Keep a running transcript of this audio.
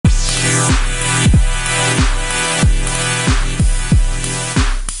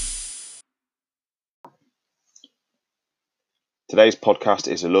Today's podcast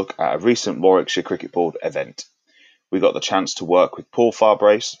is a look at a recent Warwickshire Cricket Board event. We got the chance to work with Paul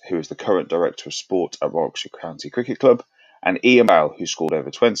Farbrace, who is the current Director of Sport at Warwickshire County Cricket Club, and Ian Bell, who scored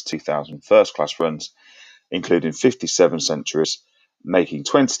over 22,000 first-class runs, including 57 centuries, making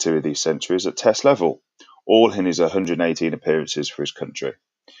 22 of these centuries at Test level, all in his 118 appearances for his country.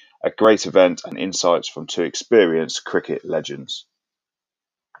 A great event and insights from two experienced cricket legends.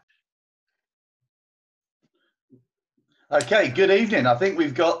 Okay, good evening. I think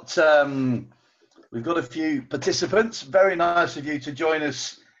we've got a few participants. Very nice of you to join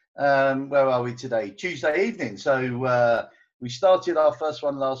us. Where are we today? Tuesday evening. So we started our first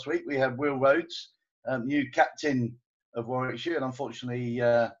one last week. We had Will Rhodes, new captain of Warwickshire, and unfortunately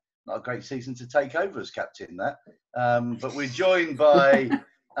not a great season to take over as captain. But we're joined by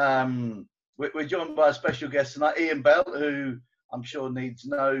a special guest tonight, Ian Bell, who I'm sure needs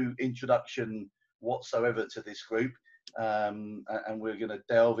no introduction whatsoever to this group. And we're going to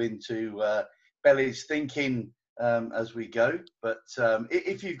delve into Belly's thinking as we go. But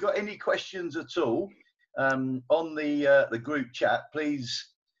if you've got any questions at all on the group chat, please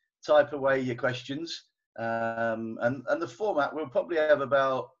type away your questions. And the format, we'll probably have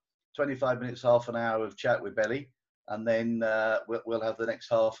about 25 minutes, half an hour of chat with Belly, and then we'll have the next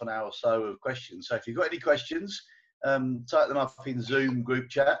half an hour or so of questions. So if you've got any questions, type them up in Zoom group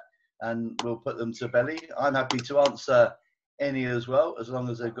chat, and we'll put them to Belly. I'm happy to answer any as well, as long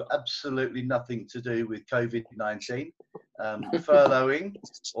as they've got absolutely nothing to do with COVID-19, furloughing,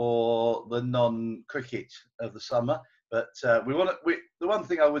 or the non-cricket of the summer. But the one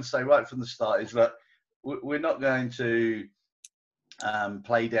thing I would say right from the start is that we're not going to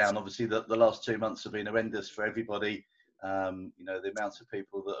play down. Obviously, the last 2 months have been horrendous for everybody. The amount of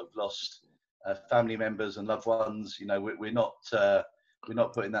people that have lost family members and loved ones. We're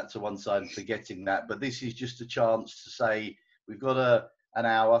not putting that to one side and forgetting that, but this is just a chance to say we've got an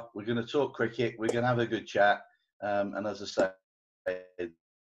hour, we're going to talk cricket, we're going to have a good chat, and as I say,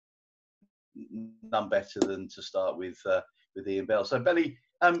 none better than to start with Ian Bell. So Belly,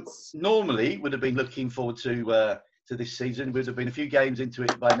 normally would have been looking forward to this season. Would have been a few games into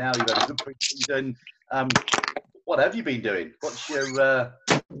it by now. You've had a good pre-season. What have you been doing? What's your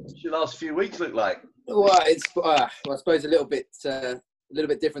last few weeks look like? Well, it's I suppose a little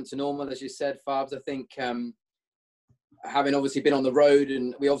bit different to normal, as you said, Farbs. I think having obviously been on the road,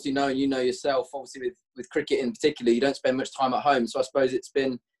 and we obviously know, and you know yourself, obviously with cricket in particular, you don't spend much time at home. So I suppose it's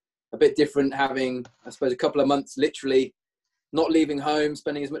been a bit different having, I suppose, a couple of months literally not leaving home,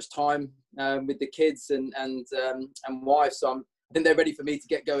 spending as much time with the kids and wife. So I think they're ready for me to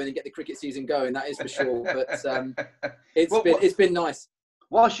get going and get the cricket season going. That is for sure. But it's been nice.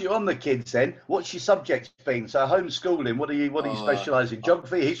 Whilst you're on the kids, then, what's your subjects been? So homeschooling. What do you specialise in?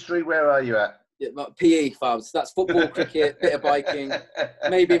 Geography, history. Where are you at? Yeah, PE, Fabs. That's football, cricket, bit of biking,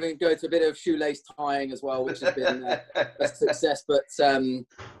 maybe even go to a bit of shoelace tying as well, which has been a success. But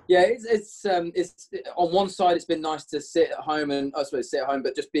it's on one side it's been nice to sit at home,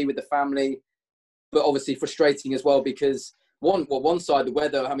 but just be with the family. But obviously frustrating as well because one side the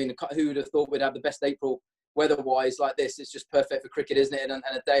weather. I mean, who would have thought we'd have the best April weather-wise like this? It's just perfect for cricket, isn't it? And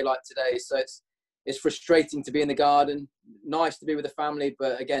a day like today, so it's frustrating to be in the garden. Nice to be with the family,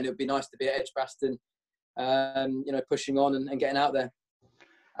 but again, it would be nice to be at Edgbaston, pushing on and getting out there.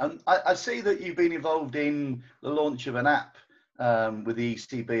 I see that you've been involved in the launch of an app with the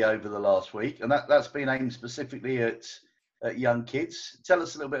ECB over the last week, and that's been aimed specifically at young kids. Tell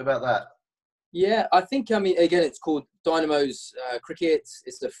us a little bit about that. Yeah, I think, again, it's called Dynamo's Cricket.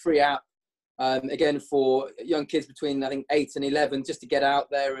 It's a free app. Again, for young kids between, I think, 8 and 11, just to get out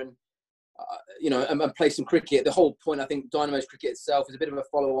there and play some cricket. The whole point, I think, Dynamo's Cricket itself is a bit of a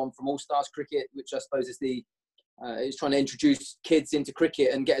follow-on from All Stars Cricket, which I suppose is is trying to introduce kids into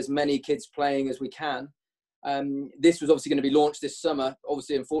cricket and get as many kids playing as we can. This was obviously going to be launched this summer,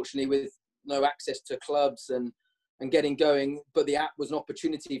 obviously, unfortunately, with no access to clubs and getting going. But the app was an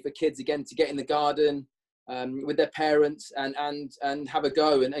opportunity for kids, again, to get in the garden, with their parents and have a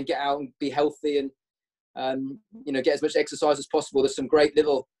go and get out and be healthy and get as much exercise as possible. There's some great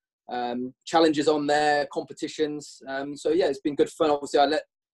little challenges on there, competitions. It's been good fun. Obviously, I let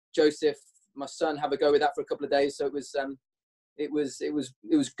Joseph, my son, have a go with that for a couple of days. So it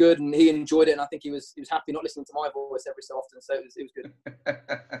was good, and he enjoyed it. And I think he was happy not listening to my voice every so often. So it was good.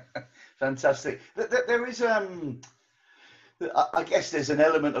 Fantastic. There is I guess there's an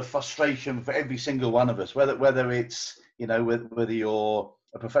element of frustration for every single one of us, whether it's, whether you're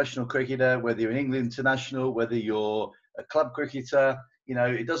a professional cricketer, whether you're an England international, whether you're a club cricketer,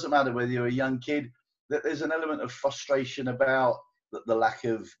 it doesn't matter whether you're a young kid. There's an element of frustration about the lack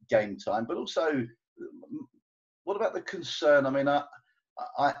of game time, but also what about the concern? I mean,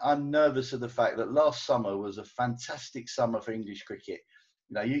 I'm nervous of the fact that last summer was a fantastic summer for English cricket.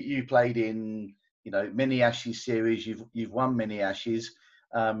 You know, you played in, you know, mini Ashes series. You've won mini Ashes,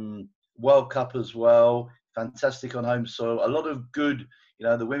 World Cup as well. Fantastic on home soil. A lot of good. You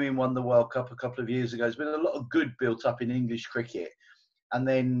know, the women won the World Cup a couple of years ago. There's been a lot of good built up in English cricket, and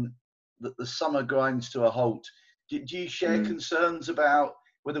then the summer grinds to a halt. Do you share concerns about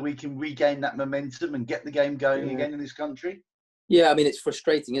whether we can regain that momentum and get the game going again in this country? Yeah, I mean, it's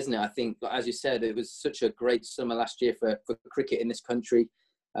frustrating, isn't it? I think, as you said, it was such a great summer last year for cricket in this country.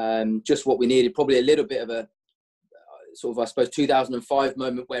 Just what we needed, probably a little bit of a sort of, I suppose, 2005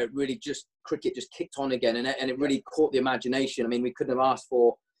 moment where it really cricket just kicked on again, and it really caught the imagination. I mean, we couldn't have asked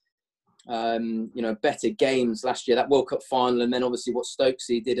for, you know, better games last year, that World Cup final, and then obviously what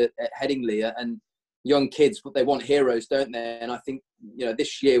Stokesy did at Headingley. And young kids, but they want heroes, don't they? And I think, you know,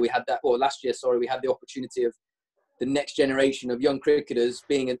 this year we had that, or last year, sorry, we had the opportunity of the next generation of young cricketers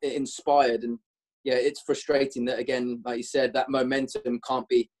being inspired. And yeah, it's frustrating that, again, like you said, that momentum can't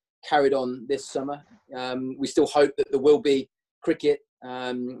be carried on this summer. We still hope that there will be cricket,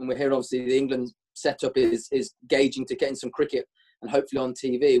 and we're hearing obviously the England setup is gauging to getting some cricket and hopefully on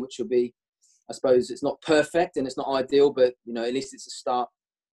TV, which will be, I suppose, it's not perfect and it's not ideal, but you know, at least it's a start.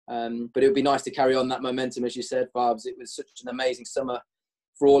 But it would be nice to carry on that momentum, as you said, Farbs. It was such an amazing summer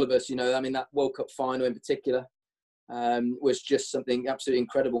for all of us. You know, I mean, that World Cup final in particular was just something absolutely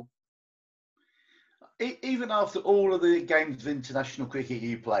incredible. Even after all of the games of international cricket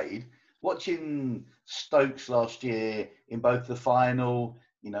you played, watching Stokes last year in both the final,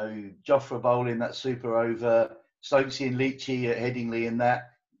 you know, Jofra bowling that super over, Stokesy and Leachy at Headingley in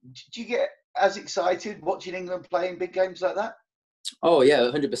that, do you get as excited watching England playing big games like that? Oh, yeah,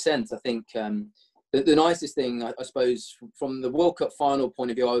 100%. I think the nicest thing, I suppose, from the World Cup final point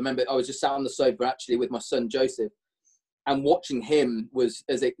of view, I remember I was just sat on the sofa actually with my son Joseph, and watching him was,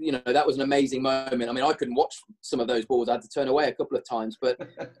 you know, that was an amazing moment. I mean, I couldn't watch some of those balls. I had to turn away a couple of times. But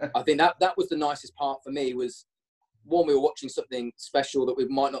I think that was the nicest part for me was, one, we were watching something special that we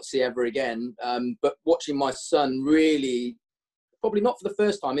might not see ever again. But watching my son really, probably not for the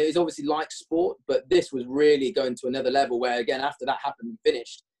first time, he's obviously liked sport, but this was really going to another level where, again, after that happened and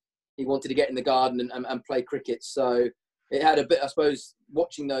finished, he wanted to get in the garden and play cricket. So it had a bit, I suppose,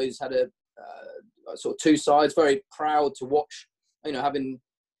 watching those had a sort of two sides. Very proud to watch, you know, having,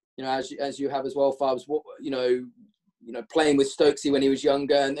 you know, as you have as well, Farbs, you know, playing with Stokesy when he was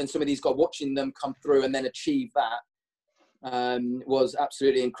younger, and some of these guys, watching them come through and then achieve that was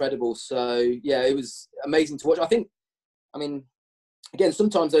absolutely incredible. So yeah, it was amazing to watch. I mean, again,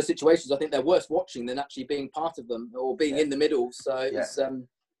 sometimes those situations, I think they're worse watching than actually being part of them or being in the middle. So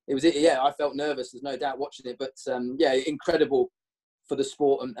it was, I felt nervous, there's no doubt watching it, but yeah, incredible for the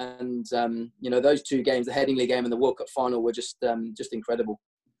sport. And you know, those two games, the Headingley game and the World Cup final, were just incredible.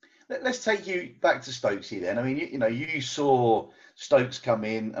 Let's take you back to Stokesy then. I mean, you know, you saw Stokes come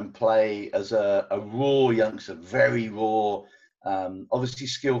in and play as a raw youngster, very raw, obviously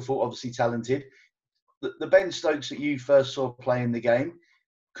skillful, obviously talented. The Ben Stokes that you first saw playing the game,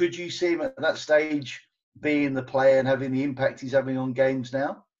 could you see him at that stage being the player and having the impact he's having on games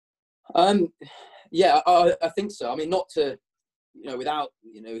now? Yeah, I think so. I mean, not to, you know, without,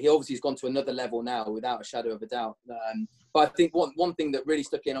 you know, he obviously has gone to another level now without a shadow of a doubt. But I think one thing that really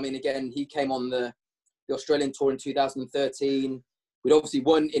stuck in, I mean, again, he came on the Australian tour in 2013. We'd obviously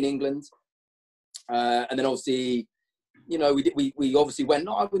won in England. And then obviously, you know, we obviously went,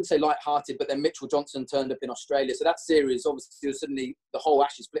 I wouldn't say light-hearted, but then Mitchell Johnson turned up in Australia. So that series, obviously, suddenly the whole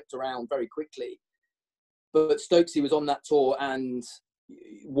Ashes flipped around very quickly. But Stokesy was on that tour, and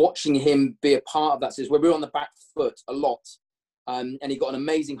watching him be a part of that series, where we were on the back foot a lot, and he got an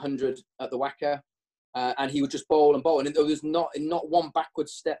amazing 100 at the WACA, and he would just bowl and bowl. And there was not one backward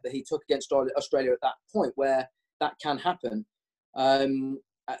step that he took against Australia at that point where that can happen.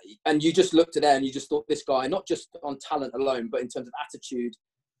 And you just looked at there and you just thought, this guy, not just on talent alone, but in terms of attitude,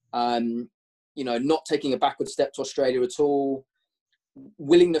 you know, not taking a backward step to Australia at all,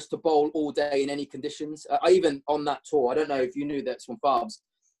 willingness to bowl all day in any conditions. Even on that tour, I don't know if you knew that from Farbs,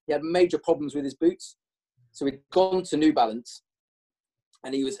 he had major problems with his boots. So he'd gone to New Balance,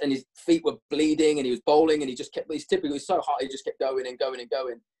 and his feet were bleeding, and he was bowling, and he was so hot, he just kept going and going and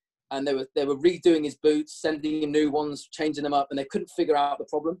going. And they were redoing his boots, sending him new ones, changing them up, and they couldn't figure out the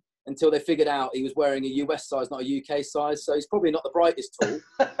problem until they figured out he was wearing a US size, not a UK size. So he's probably not the brightest tool.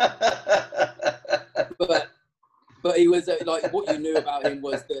 but he was like, what you knew about him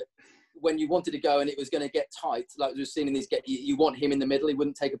was that when you wanted to go and it was going to get tight, like we've seen in these, you want him in the middle. He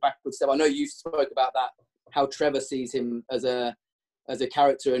wouldn't take a backward step. I know you spoke about that, how Trevor sees him as as a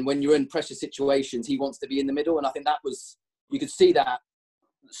character. And when you're in pressure situations, he wants to be in the middle. And I think you could see that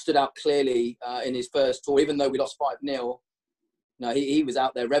stood out clearly in his first tour, even though we lost 5-0. He was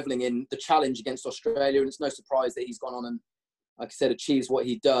out there reveling in the challenge against Australia. And it's no surprise that he's gone on and, like I said, achieves what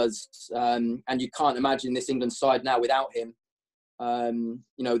he does. And you can't imagine this England side now without him.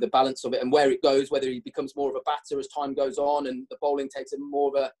 The balance of it and where it goes, whether he becomes more of a batter as time goes on and the bowling takes a more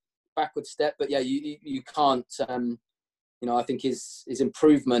of a backward step. But yeah, you can't, I think his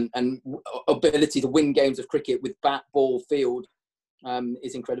improvement and ability to win games of cricket with bat, ball, field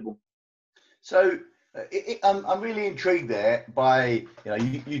is incredible. So I'm really intrigued there by,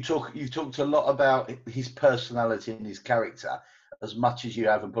 you've talked a lot about his personality and his character as much as you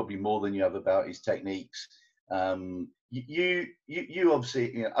have, and probably more than you have about his techniques. You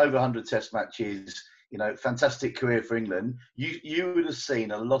obviously, over 100 Test matches, fantastic career for England. You would have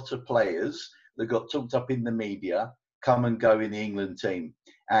seen a lot of players that got talked up in the media come and go in the England team.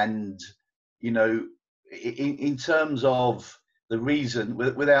 And, in terms of the reason,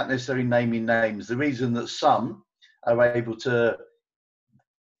 without necessarily naming names, the reason that some are able to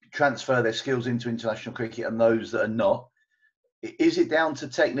transfer their skills into international cricket and those that are not, is it down to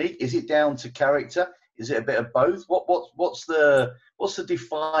technique? Is it down to character? Is it a bit of both? What's the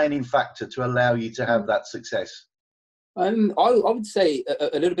defining factor to allow you to have that success? I would say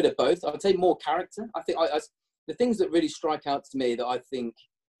a little bit of both. I would say more character. I think the things that really strike out to me that I think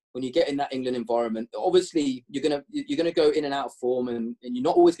when you get in that England environment, obviously you're gonna go in and out of form, and you're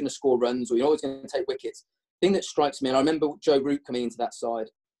not always going to score runs, or you're always going to take wickets. The thing that strikes me, and I remember Joe Root coming into that side,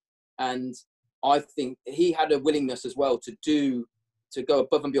 and I think he had a willingness as well to go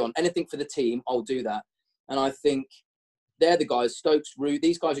above and beyond. Anything for the team, I'll do that. And I think they're the guys, Stokes, Root,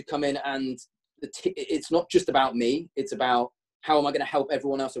 these guys who come in, and it's not just about me. It's about how am I going to help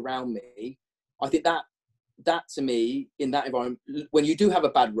everyone else around me. I think that to me, in that environment, when you do have a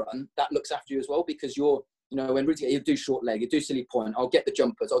bad run, that looks after you as well, because when Root, you do short leg, you do silly point, I'll get the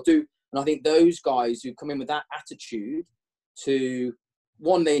jumpers, and I think those guys who come in with that attitude to,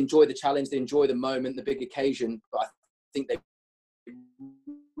 one, they enjoy the challenge, they enjoy the moment, the big occasion, but I think they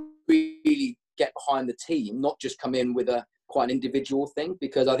really get behind the team, not just come in with quite an individual thing.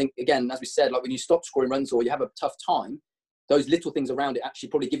 Because I think, again, as we said, like when you stop scoring runs or you have a tough time, those little things around it actually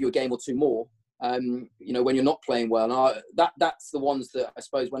probably give you a game or two more, when you're not playing well. And that's the ones that I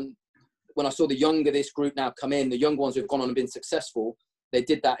suppose when I saw the younger this group now come in, the young ones who've gone on and been successful, they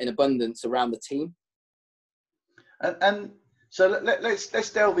did that in abundance around the team. And so let's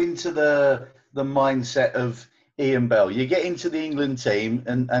delve into the mindset of Ian Bell. You get into the England team,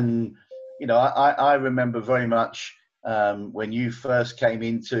 and I remember very much when you first came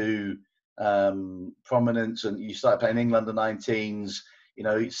into prominence and you started playing England under-19s,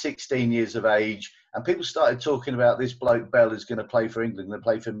 16 years of age, and people started talking about this bloke Bell is going to play for England, and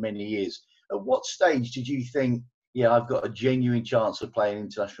play for many years. At what stage did you think, I've got a genuine chance of playing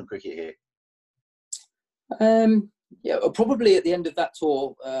international cricket here? Probably at the end of that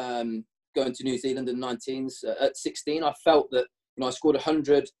tour, going to New Zealand in the 19s. At 16, I felt that I scored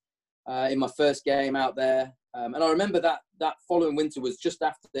 100 in my first game out there. And I remember that following winter was just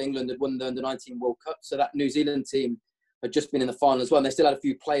after England had won the Under-19 World Cup. So that New Zealand team had just been in the final as well. And they still had a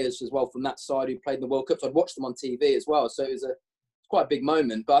few players as well from that side who played in the World Cup. So I'd watched them on TV as well. So it was quite a big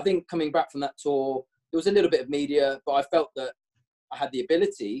moment. But I think coming back from that tour, there was a little bit of media, but I felt that I had the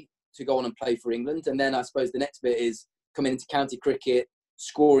ability to go on and play for England. And then I suppose the next bit is coming into county cricket,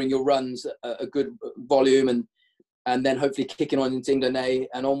 scoring your runs at a good volume, and then hopefully kicking on into England A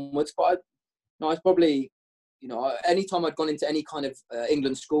and onwards. But I probably, any time I'd gone into any kind of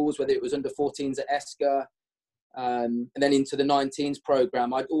England schools, whether it was under 14s at Esker, and then into the 19s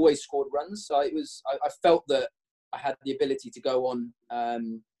program, I'd always scored runs. So I felt that I had the ability to go on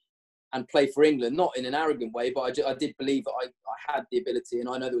and play for England, not in an arrogant way, but I did believe that I had the ability, and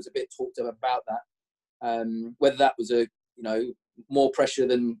I know there was a bit talked about that. Whether that was more pressure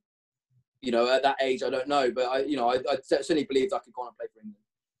than at that age, I don't know, but I certainly believed I could go on and play for England.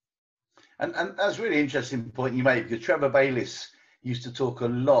 And that's a really interesting point you made, because Trevor Bayliss used to talk a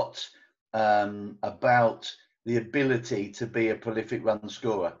lot about the ability to be a prolific run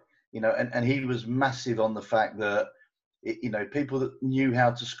scorer, and he was massive on the fact that people that knew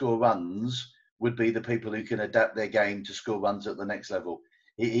how to score runs would be the people who can adapt their game to score runs at the next level.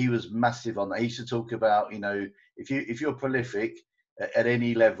 He was massive on that. He used to talk about, if you're prolific at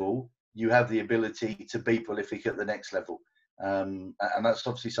any level, you have the ability to be prolific at the next level. And that's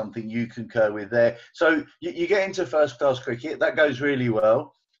obviously something you concur with there. So you get into first-class cricket. That goes really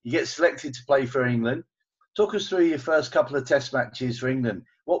well. You get selected to play for England. Talk us through your first couple of Test matches for England.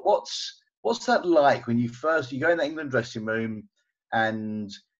 What's that like when you go in the England dressing room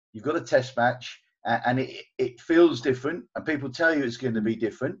and you've got a test match, and it feels different, and people tell you it's going to be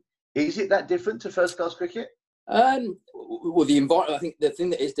different. Is it that different to first-class cricket? Well, the environment. I think the thing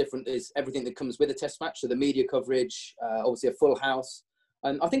that is different is everything that comes with a test match. So the media coverage, obviously a full house.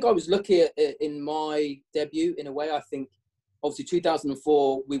 I think I was lucky in my debut in a way. I think obviously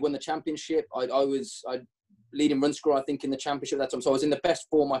 2004 we won the championship. I was leading run scorer, I think, in the championship at that time. So I was in the best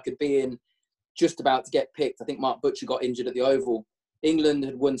form I could be in, just about to get picked. I think Mark Butcher got injured at the Oval. England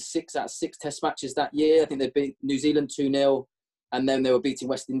had won 6 out of 6 test matches that year. I think they beat New Zealand 2-0, and then they were beating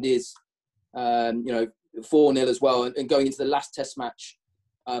West Indies, 4-0 as well. And going into the last test match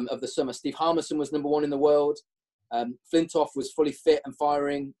of the summer, Steve Harmison was number 1 in the world. Flintoff was fully fit and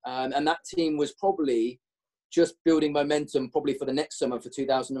firing. And that team was probably just building momentum probably for the next summer for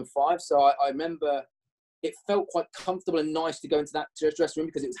 2005. So I remember it felt quite comfortable and nice to go into that dressing room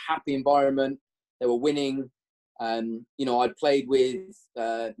because it was a happy environment. They were winning. I'd played with,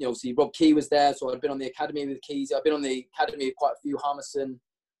 obviously Rob Key was there. So I'd been on the academy with Keys. I'd been on the academy with quite a few, Harmison,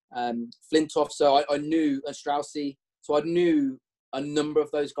 Flintoff. So I knew, and Straussy. So I knew a number of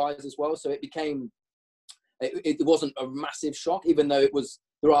those guys as well. So it became, it wasn't a massive shock, even though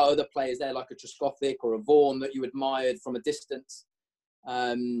there are other players there like a Trescothick or a Vaughan that you admired from a distance.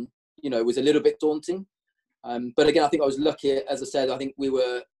 It was a little bit daunting. But again, I think I was lucky. As I said, I think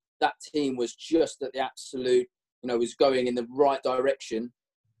that team was just at the absolute, was going in the right direction.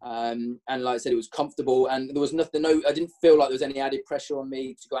 And like I said, it was comfortable, and there was nothing, I didn't feel like there was any added pressure on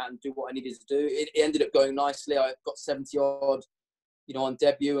me to go out and do what I needed to do. It ended up going nicely. I got 70 odd, on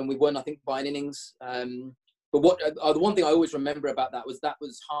debut, and we won, I think, by an innings. But the one thing I always remember about that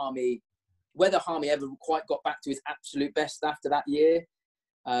was Harmy, whether Harmy ever quite got back to his absolute best after that year.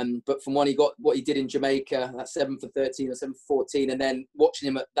 But from when he got what he did in Jamaica, that 7 for 13 or 7 for 14, and then watching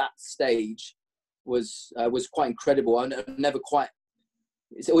him at that stage was quite incredible. I never quite.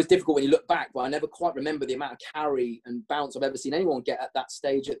 It's always difficult when you look back, but I never quite remember the amount of carry and bounce I've ever seen anyone get at that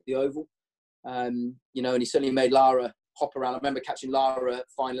stage at the Oval. And he certainly made Lara hop around. I remember catching Lara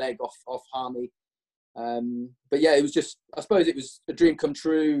fine leg off Harmy. But yeah, it was just, I suppose it was a dream come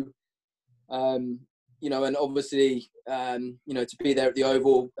true. And obviously, to be there at the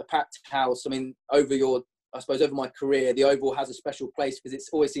Oval, a packed house. I mean, over my career, the Oval has a special place because it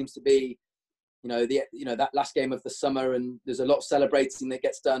always seems to be, that last game of the summer, and there's a lot of celebrating that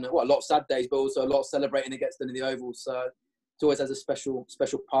gets done. Well, a lot of sad days, but also a lot of celebrating that gets done in the Oval. So it always has a special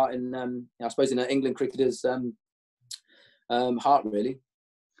part in, I suppose, in an England cricketer's heart, really.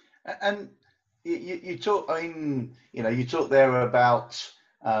 And you talk. I mean, you talk there about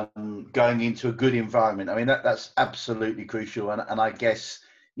going into a good environment. I mean, that's absolutely crucial. And I guess,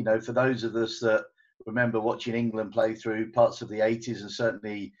 for those of us that remember watching England play through parts of the 80s and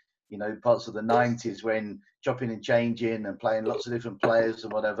certainly, parts of the 90s when chopping and changing and playing lots of different players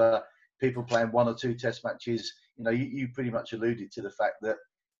and whatever, people playing 1 or 2 test matches, you pretty much alluded to the fact that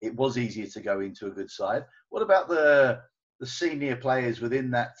it was easier to go into a good side. What about the senior players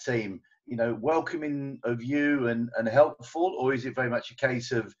within that team? Welcoming of you and helpful, or is it very much a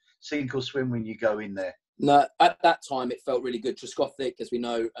case of sink or swim when you go in there? No, at that time it felt really good. Trescothick, as we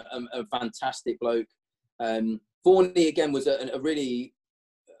know, a fantastic bloke. Forney again was a really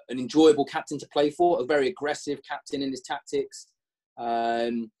an enjoyable captain to play for, a very aggressive captain in his tactics.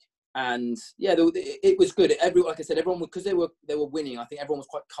 And yeah, it was good. Like I said, everyone, because they were winning, I think everyone was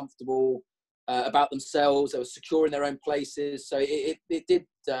quite comfortable about themselves. They were secure in their own places. So it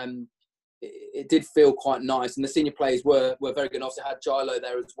did feel quite nice, and the senior players were very good. And also had Gilo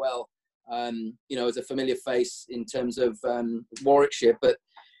there as well, as a familiar face in terms of Warwickshire. But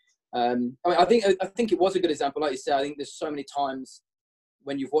I think it was a good example. Like you said, I think there's so many times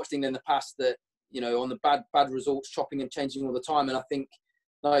when you've watched England in the past that on the bad results, chopping and changing all the time. And I think,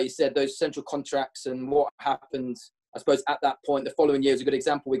 like you said, those central contracts and what happened, I suppose at that point, the following year is a good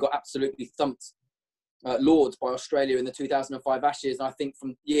example. We got absolutely thumped Lords by Australia in the 2005 Ashes, and I think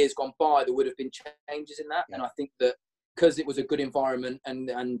from years gone by there would have been changes in that. Yeah. And I think that because it was a good environment and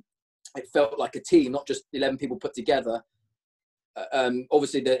it felt like a team, not just 11 people put together,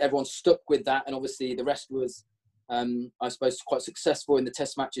 obviously everyone stuck with that, and obviously the rest was I suppose quite successful in the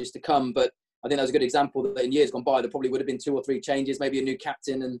test matches to come. But I think that was a good example that in years gone by there probably would have been 2 or 3 changes, maybe a new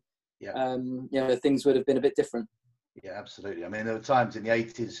captain, and things would have been a bit different. Yeah, absolutely. I mean, there were times in the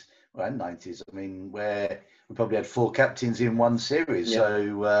 80s and 90s, I mean, where we probably had 4 captains in one series. Yeah.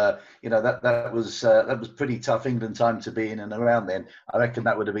 So, that was pretty tough England time to be in and around then. I reckon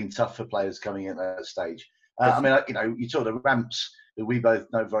that would have been tough for players coming in at that stage. I mean, you talked of Ramps, who we both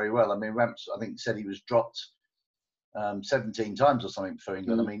know very well. I mean, Ramps, I think, said he was dropped 17 times or something for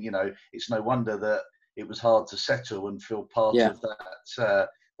England. I mean, it's no wonder that it was hard to settle and feel part Yeah. of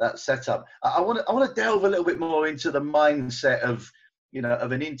that setup. I want to delve a little bit more into the mindset of, you know,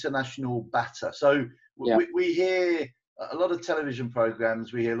 of an international batter. So Yeah. we hear a lot of television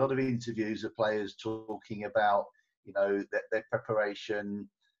programs, we hear a lot of interviews of players talking about, you know, their preparation,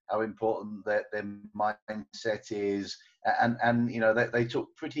 how important their mindset is, and you know, they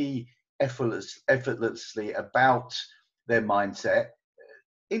talk pretty effortlessly about their mindset.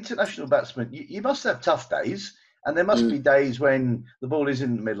 International batsmen, you must have tough days, and there must be days when the ball is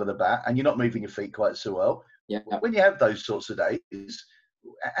in the middle of the bat and you're not moving your feet quite so well. Yeah. When you have those sorts of days,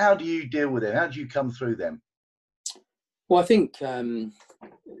 how do you deal with it? How do you come through them? Well, I think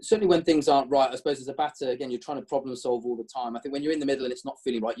certainly when things aren't right, I suppose as a batter, again, you're trying to problem solve all the time. I think when you're in the middle and it's not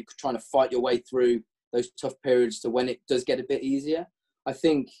feeling right, you're trying to fight your way through those tough periods to when it does get a bit easier. I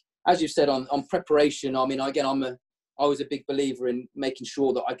think, as you've said, on preparation, I mean, again, I was a big believer in making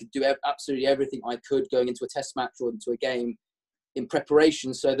sure that I could do absolutely everything I could going into a test match or into a game in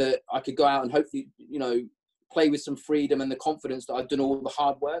preparation, so that I could go out and hopefully, you know, play with some freedom and the confidence that I've done all the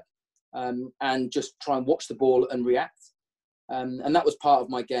hard work, and just try and watch the ball and react. And that was part of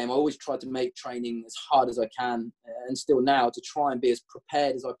my game. I always tried to make training as hard as I can, and still now, to try and be as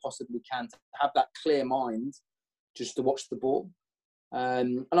prepared as I possibly can, to have that clear mind just to watch the ball.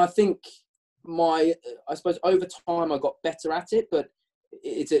 And I think I suppose over time I got better at it, but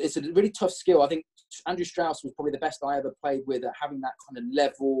it's a really tough skill. I think Andrew Strauss was probably the best I ever played with at having that kind of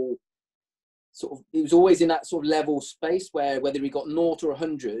level, sort of, he was always in that sort of level space where whether he got 0 or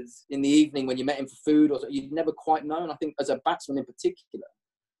 100 in the evening when you met him for food, or you'd never quite know. And I think as a batsman in particular,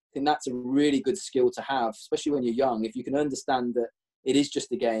 I think that's a really good skill to have, especially when you're young. If you can understand that it is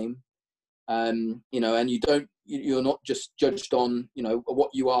just a game, you know, and you're not just judged on, you know,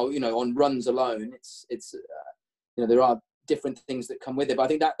 what you are, you know, on runs alone. It's you know, there are different things that come with it. But I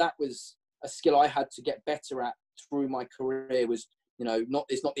think that was a skill I had to get better at through my career. Was, you know,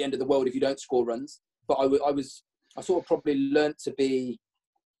 it's not the end of the world if you don't score runs. But I sort of probably learnt to be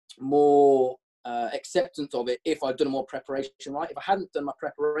more acceptance of it if I'd done more preparation right. If I hadn't done my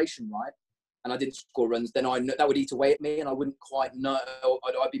preparation right and I didn't score runs, then I know that would eat away at me, and I wouldn't quite know.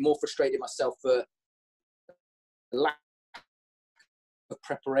 I'd be more frustrated myself for lack of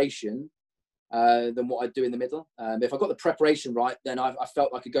preparation than what I do in the middle. If I got the preparation right, then I felt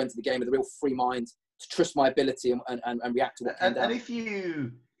I could go into the game with a real free mind, to trust my ability and react to what came down. And if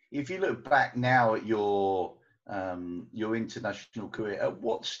you look back now at your international career, at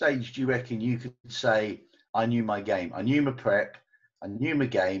what stage do you reckon you could say, I knew my game, I knew my prep, I knew my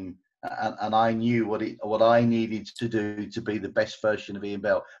game, and I knew what I needed to do to be the best version of Ian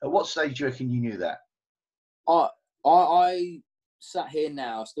Bell? At what stage do you reckon you knew that? I sat here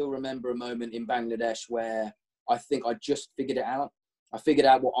now, still remember a moment in Bangladesh where I think I just figured it out. I figured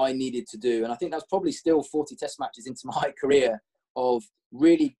out what I needed to do. And I think that's probably still 40 test matches into my career of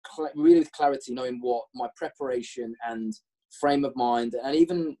really with clarity, knowing what my preparation and frame of mind, and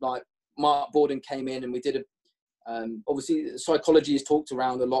even like Mark Borden came in and we did obviously psychology is talked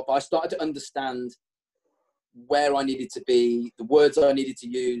around a lot, but I started to understand where I needed to be, the words I needed to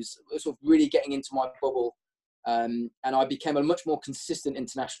use, sort of really getting into my bubble. And I became a much more consistent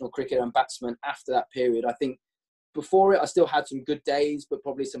international cricketer and batsman after that period. I think before it, I still had some good days, but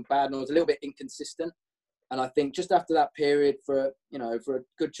probably some bad, and I was a little bit inconsistent. And I think just after that period, for a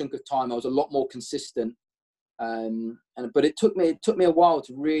good chunk of time, I was a lot more consistent. But it took me a while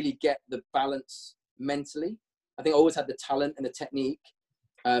to really get the balance mentally. I think I always had the talent and the technique.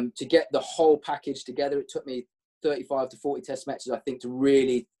 To get the whole package together, it took me 35 to 40 test matches, I think, to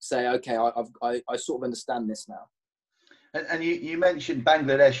really say, okay, I sort of understand this now. And you mentioned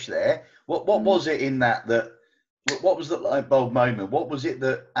Bangladesh there. What was it in that what was the light bulb moment? What was it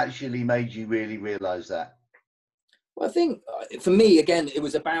that actually made you really realise that? Well, I think for me, again, it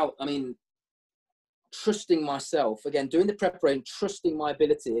was about, trusting myself. Again, doing the preparation, trusting my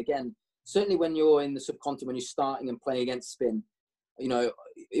ability. Again, certainly when you're in the subcontinent, when you're starting and playing against spin,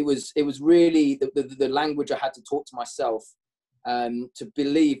 it was really the language I had to talk to myself to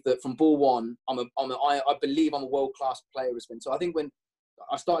believe that from ball one, I believe I'm a world-class player with spin. So I think when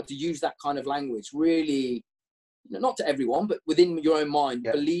I started to use that kind of language, really, not to everyone, but within your own mind,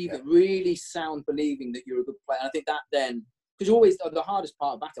 really sound believing that you're a good player. And I think that then, because always the hardest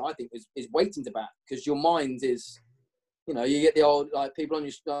part of batting, I think, is waiting to bat, because your mind is, you get the old, like, people on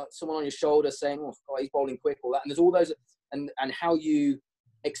your, someone on your shoulder saying, oh, he's bowling quick, all that. And there's all those, and how you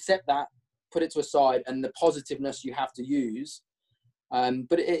accept that, put it to a side, and the positiveness you have to use.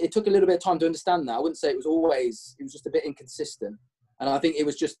 But it took a little bit of time to understand that. I wouldn't say it was just a bit inconsistent. And I think it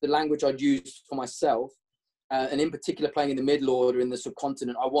was just the language I'd used for myself. And in particular, playing in the middle order in the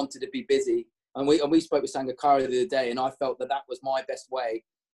subcontinent, I wanted to be busy. And we spoke with Sangakkara the other day, and I felt that was my best way,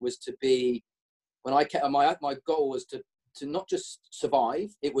 was to be, when I kept, my goal was to not just survive.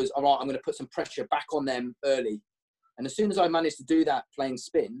 It was, all right, I'm going to put some pressure back on them early. And as soon as I managed to do that playing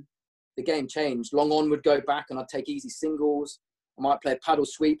spin, the game changed. Long on would go back and I'd take easy singles. I might play a paddle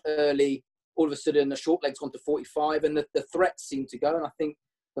sweep early. All of a sudden, the short leg's gone to 45 and the threats seemed to go. And I think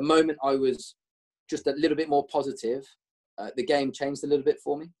the moment I was just a little bit more positive, the game changed a little bit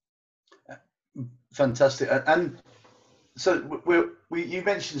for me. Fantastic. And so you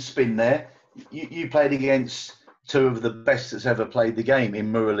mentioned spin there. You played against two of the best that's ever played the game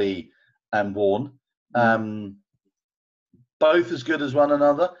in Murali and Warne. Both as good as one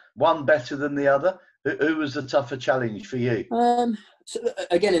another, one better than the other. Who was the tougher challenge for you? So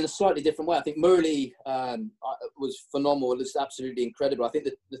again, in a slightly different way. I think Murali was phenomenal. It was absolutely incredible. I think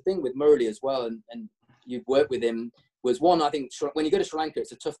the thing with Murali as well, and you've worked with him, was one, I think when you go to Sri Lanka,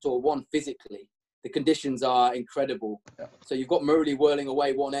 it's a tough tour. One, physically, the conditions are incredible. Yeah. So you've got Murali whirling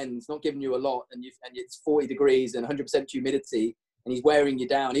away one end, it's not giving you a lot, and it's 40 degrees and 100% humidity, and he's wearing you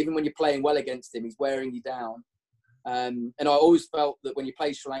down. Even when you're playing well against him, he's wearing you down. And I always felt that when you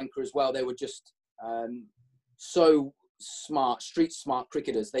play Sri Lanka as well, they were just so smart, street smart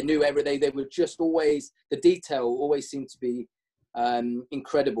cricketers. They knew everything. They were just always, the detail always seemed to be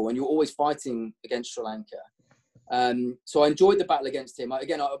incredible, and you're always fighting against Sri Lanka. So I enjoyed the battle against him. I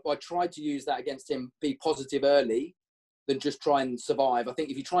tried to use that against him, be positive early, than just try and survive. I think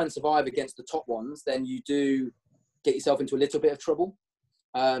if you try and survive against the top ones, then you do get yourself into a little bit of trouble.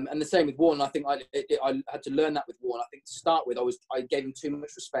 And the same with Warne. I think I had to learn that with Warne. I think to start with, I gave him too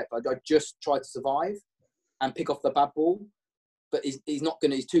much respect. I just tried to survive and pick off the bad ball. But he's not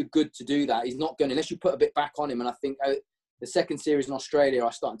going to, he's too good to do that. He's not going to, unless you put a bit back on him. And I think the second series in Australia,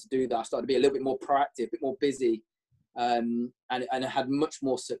 I started to do that. I started to be a little bit more proactive, a bit more busy, and I had much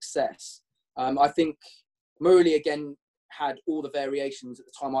more success. I think Murali, again, had all the variations at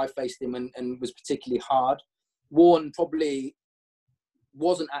the time I faced him and was particularly hard. Warne probably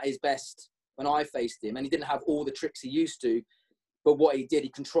wasn't at his best when I faced him, and he didn't have all the tricks he used to. But what he did, he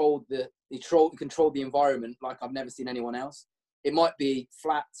controlled the environment like I've never seen anyone else. It might be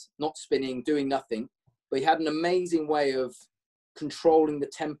flat, not spinning, doing nothing, but he had an amazing way of controlling the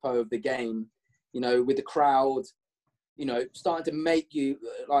tempo of the game, with the crowd, starting to make you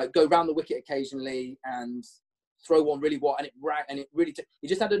like go round the wicket occasionally and throw one really wide, and it really he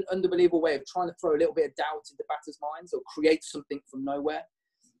just had an unbelievable way of trying to throw a little bit of doubt into batters' minds or create something from nowhere.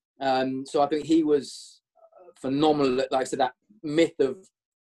 So I think he was phenomenal. Like I said, that myth of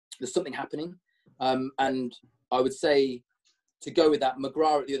there's something happening, and I would say, to go with that,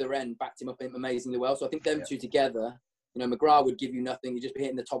 McGrath at the other end backed him up amazingly well. So I think them two together, McGrath would give you nothing. You just be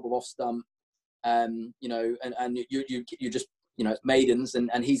hitting the top of off stump, and you just, it's maidens,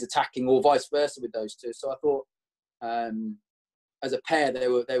 and he's attacking, or vice versa with those two. So I thought, as a pair,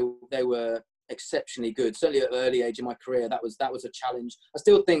 they were exceptionally good. Certainly at an early age in my career, that was a challenge. I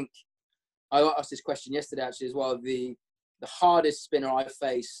still think, I asked this question yesterday actually as well, the hardest spinner I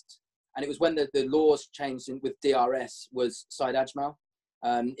faced, and it was when the laws changed with DRS, was Syed Ajmal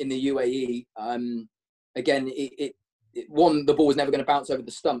in the UAE. Again, the ball was never going to bounce over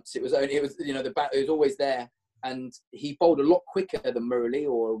the stumps. It was the bat, it was always there, and he bowled a lot quicker than Murali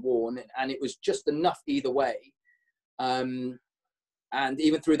or Warne, and it was just enough either way. And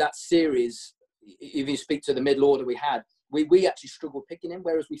even through that series, if you speak to the middle order we had, we actually struggled picking him,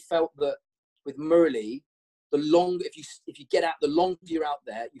 whereas we felt that with Murali, if you get out, the longer you're out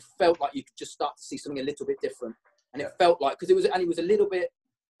there, you felt like you could just start to see something a little bit different. And it felt like, because he was a little bit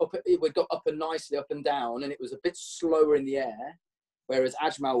up, it got up and nicely up and down, and it was a bit slower in the air, whereas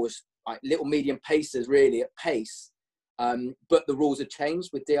Ajmal was like little medium pacers really at pace. But the rules had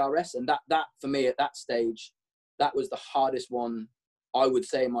changed with DRS, and that for me at that stage, that was the hardest one I would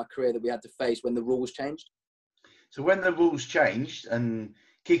say in my career that we had to face when the rules changed. So when the rules changed and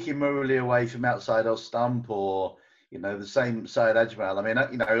kicking Murali away from outside off stump, or the same Syed Ajmal. I mean,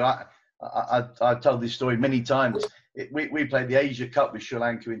 I've told this story many times. We played the Asia Cup with Sri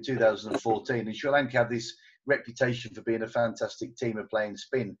Lanka in 2014, and Sri Lanka had this reputation for being a fantastic team of playing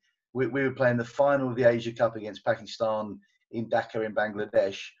spin. We were playing the final of the Asia Cup against Pakistan in Dhaka in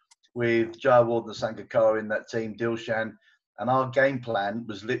Bangladesh, with Jayawardene and Sangakkara in that team, Dilshan, and our game plan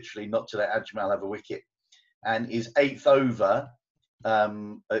was literally not to let Ajmal have a wicket. And his 8th over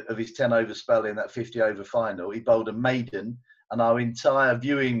of his 10-over spell in that 50-over final, he bowled a maiden, and our entire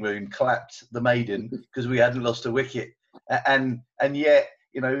viewing room clapped the maiden because we hadn't lost a wicket. And yet,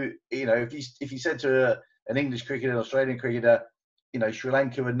 if you said to an English cricketer, an Australian cricketer, Sri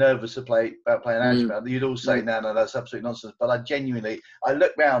Lanka were nervous about playing Ashbal, you'd all say, no, that's absolute nonsense. But I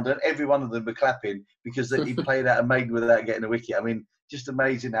looked round and every one of them were clapping because he played out a maiden without getting a wicket. I mean, just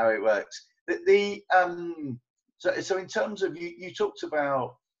amazing how it works. So in terms of you talked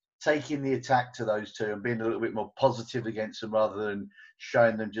about taking the attack to those two and being a little bit more positive against them rather than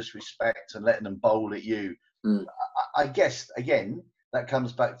showing them just respect and letting them bowl at you. I guess, again, that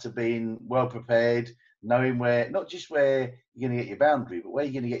comes back to being well prepared, knowing not just where you're going to get your boundary, but where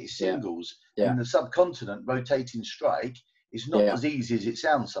you're going to get your singles. In the subcontinent, rotating strike is not as easy as it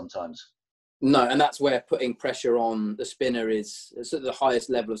sounds sometimes. No, and that's where putting pressure on the spinner is at the highest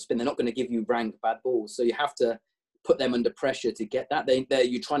level of spin. They're not going to give you rank bad balls, so you have to put them under pressure to get that.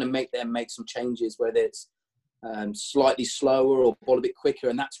 You're trying to make them make some changes, whether it's slightly slower or ball a bit quicker,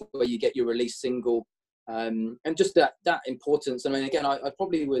 and that's where you get your release single. And just that importance. I mean, again, I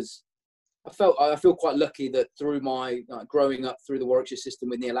feel quite lucky that through my growing up through the Warwickshire system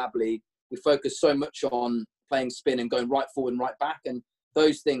with Neil Abley, we focused so much on playing spin and going right forward and right back, and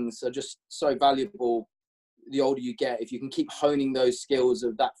those things are just so valuable the older you get. If you can keep honing those skills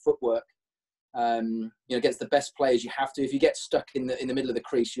of that footwork, against the best players, you have to. If you get stuck in the middle of the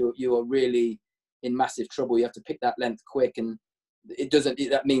crease, you are really in massive trouble. You have to pick that length quick, and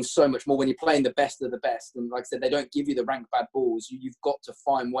that means so much more when you're playing the best of the best. And like I said, they don't give you the rank bad balls. You've got to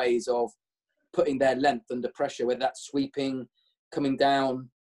find ways of putting their length under pressure, whether that's sweeping, coming down,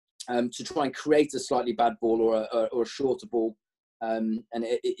 to try and create a slightly bad ball or a shorter ball. I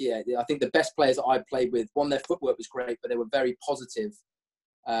think the best players that I played with, their footwork was great, but they were very positive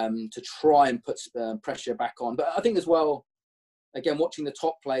to try and put pressure back on. But I think as well, again, watching the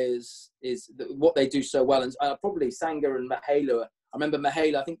top players is what they do so well. And probably Sangha and Mahela. I remember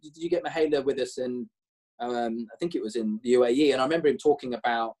Mahela, I think, did you get Mahela with us in, I think it was in the UAE. And I remember him talking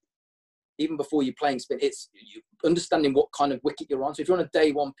about, even before you playing spin, it's understanding what kind of wicket you're on. So if you're on a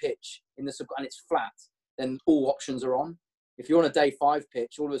day one pitch and it's flat, then all options are on. If you're on a day 5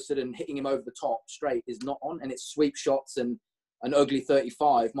 pitch, all of a sudden hitting him over the top straight is not on, and it's sweep shots, and an ugly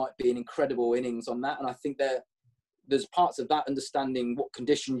 35 might be an incredible innings on that. And I think there's parts of that, understanding what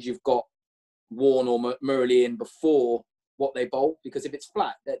conditions you've got Warne or Murali in before what they bowl, because if it's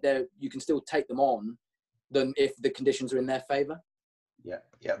flat, you can still take them on than if the conditions are in their favour. Yeah.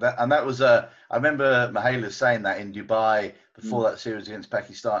 That was I remember Mahela saying that in Dubai before that series against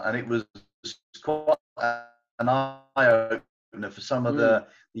Pakistan, and it was quite an eye-opener for some of the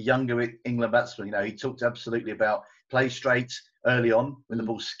younger England batsmen. He talked absolutely about play straight early on when the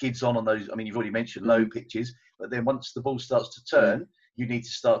ball skids on those. I mean, you've already mentioned low pitches, but then once the ball starts to turn, you need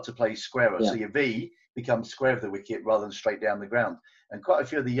to start to play squarer. So your V becomes square of the wicket rather than straight down the ground. And quite a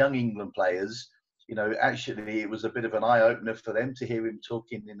few of the young England players, actually it was a bit of an eye-opener for them to hear him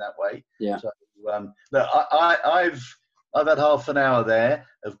talking in that way. Yeah. So, look, I've had half an hour there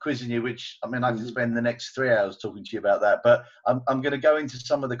of quizzing you, which, I mean, I could spend the next 3 hours talking to you about that, but I'm going to go into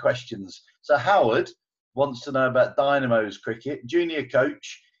some of the questions. So Howard wants to know about Dynamo's cricket. Junior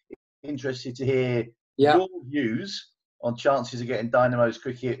coach, interested to hear your views on chances of getting Dynamo's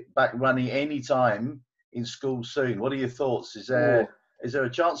cricket back running any time in school soon. What are your thoughts? Is there a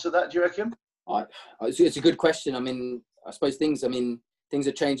chance of that, do you reckon? It's a good question. I mean, I suppose things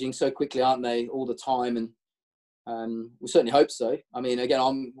are changing so quickly, aren't they, all the time? And we certainly hope so. I mean,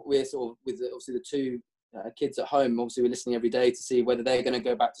 again, we're sort of with obviously the two kids at home. Obviously, we're listening every day to see whether they're going to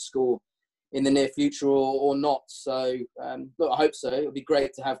go back to school in the near future or not. So, look, I hope so. It'll be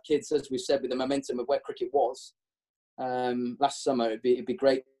great to have kids, as we've said, with the momentum of where cricket was last summer. It'd be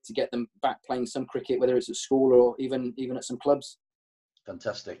great to get them back playing some cricket, whether it's at school or even at some clubs.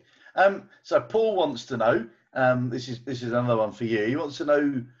 Fantastic. So Paul wants to know. This is another one for you. He wants to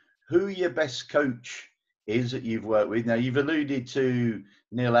know who your best coach is that you've worked with. Now, you've alluded to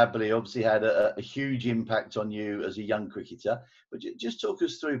Neil Abley, obviously had a huge impact on you as a young cricketer. But just talk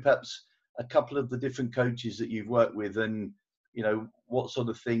us through perhaps a couple of the different coaches that you've worked with, and what sort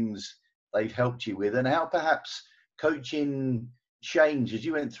of things they've helped you with, and how perhaps coaching changed as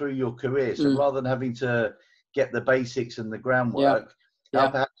you went through your career. So rather than having to get the basics and the groundwork, how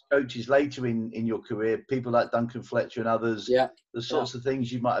perhaps coaches later in your career, people like Duncan Fletcher and others, the sorts of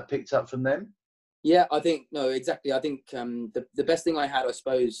things you might have picked up from them? Yeah, I think, no, exactly. I think the best thing I had, I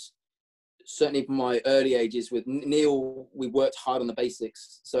suppose, certainly from my early ages with Neil, we worked hard on the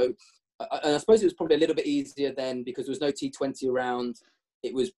basics. So, and I suppose it was probably a little bit easier then because there was no T20 around.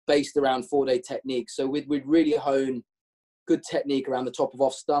 It was based around 4-day technique. So we'd really hone good technique around the top of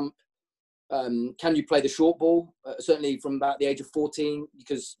off stump. Can you play the short ball? Certainly from about the age of 14,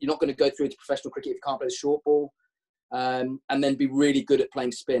 because you're not going to go through to professional cricket if you can't play the short ball. and then be really good at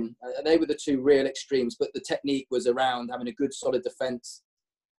playing spin. They were the two real extremes, but the technique was around having a good solid defence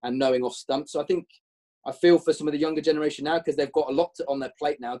and knowing off stump. So I feel for some of the younger generation now, because they've got a lot on their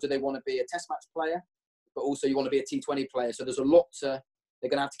plate now. Do they want to be a test match player, but also you want to be a T20 player? So there's a lot they're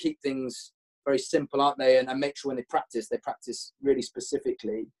going to have to keep things very simple, aren't they? And make sure when they practice really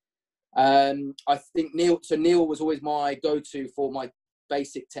specifically. I think Neil was always my go-to for my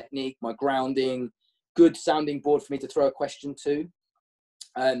basic technique, my grounding, good sounding board for me to throw a question to.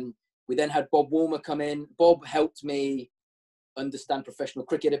 We then had Bob Warmer come in. Bob helped me understand professional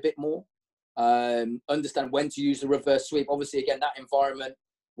cricket a bit more, understand when to use the reverse sweep. Obviously, again, that environment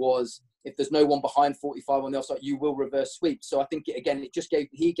was, if there's no one behind 45 on the offside, you will reverse sweep. So I think,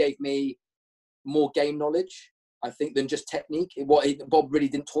 he gave me more game knowledge, I think, than just technique. Bob really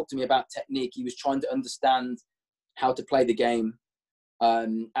didn't talk to me about technique. He was trying to understand how to play the game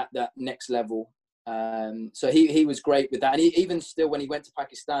at that next level. So he was great with that. And even still, when he went to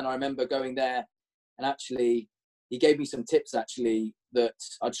Pakistan, I remember going there, and actually he gave me some tips actually that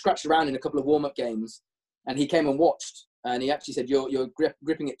I'd scratched around in a couple of warm-up games, and he came and watched, and he actually said, you're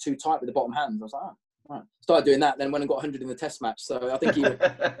gripping it too tight with the bottom hand. I was like, oh, right. Started doing that, then went and got 100 in the test match. So I think he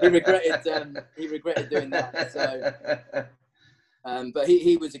regretted doing that. So, but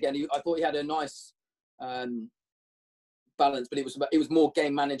he was, again, I thought he had a nice balance, but it was more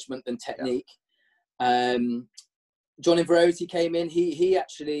game management than technique. Yeah. John Inverarity came in. He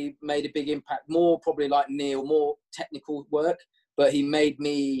actually made a big impact, more probably like Neil, more technical work, but he made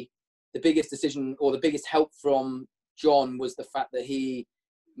me, the biggest decision or the biggest help from John was the fact that he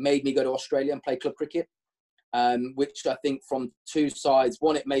made me go to Australia and play club cricket, which I think from two sides.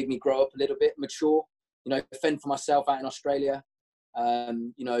 One, it made me grow up a little bit, mature, fend for myself out in Australia,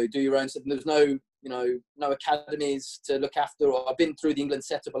 do your own stuff. There's no academies to look after, or I've been through the England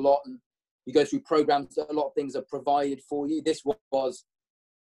setup a lot, and you go through programs that a lot of things are provided for you. This was,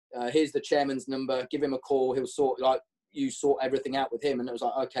 here's the chairman's number, give him a call, he'll sort everything out with him. And it was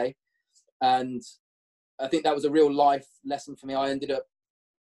like, okay. And I think that was a real life lesson for me. I ended up,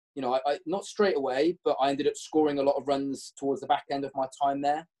 I not straight away, but I ended up scoring a lot of runs towards the back end of my time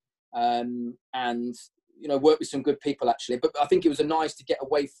there. And, worked with some good people actually. But I think it was nice to get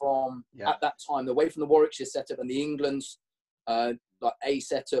away from, at that time, away from the Warwickshire setup and the England's like A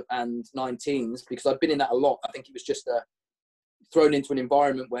setup and 19s, because I'd been in that a lot. I think it was just thrown into an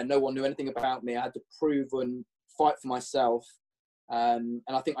environment where no one knew anything about me. I had to prove and fight for myself. And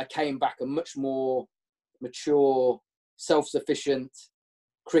I think I came back a much more mature, self-sufficient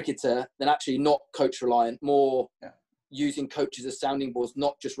cricketer than actually not coach reliant, more using coaches as sounding boards,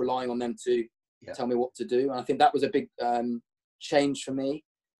 not just relying on them to tell me what to do. And I think that was a big change for me.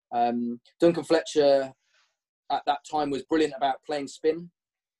 Duncan Fletcher at that time was brilliant about playing spin.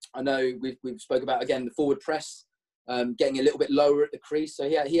 I know we've spoke about, again, the forward press, getting a little bit lower at the crease. So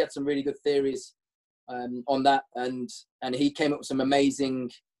he had some really good theories on that, and he came up with some amazing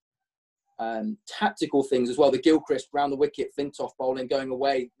tactical things as well. The Gilchrist round the wicket, Flintoff bowling, going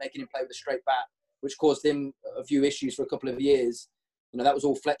away, making him play with a straight bat, which caused him a few issues for a couple of years. That was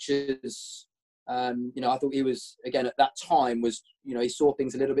all Fletcher's. I thought he was, again, at that time was, he saw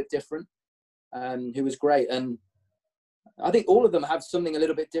things a little bit different. Who was great. And I think all of them have something a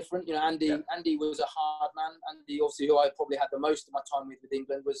little bit different. Andy was a hard man. Andy, obviously, who I probably had the most of my time with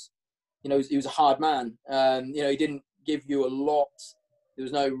England, was, he was a hard man. He didn't give you a lot. There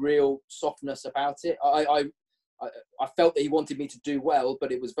was no real softness about it. I felt that he wanted me to do well,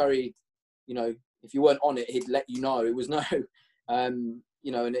 but it was very, if you weren't on it, he'd let you know. It was no, and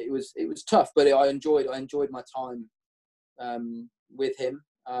it was tough, but I enjoyed my time with him.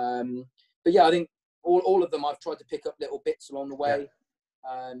 But yeah, I think all of them I've tried to pick up little bits along the way,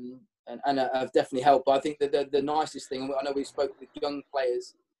 and have definitely helped. But I think that the nicest thing, I know we spoke with young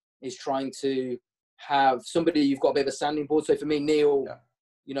players, is trying to have somebody you've got a bit of a sounding board. So for me, Neil,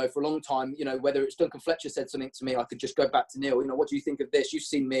 for a long time, whether it's Duncan Fletcher said something to me, I could just go back to Neil. What do you think of this? You've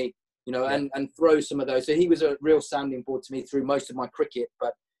seen me, and throw some of those. So he was a real sounding board to me through most of my cricket.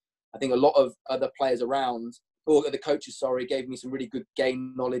 But I think a lot of other players around, or the coaches, gave me some really good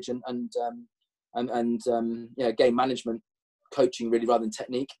game knowledge and game management coaching, really, rather than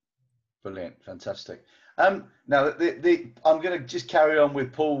technique. Brilliant, fantastic. Now I'm going to just carry on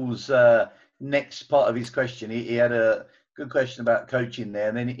with Paul's next part of his question. He had a good question about coaching there,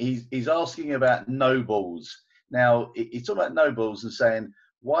 and then he's asking about no balls. Now he's talking about no balls and saying,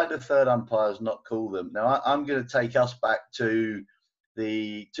 why do third umpires not call them? Now I'm going to take us back to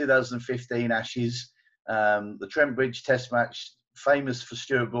the 2015 Ashes. The Trent Bridge Test match, famous for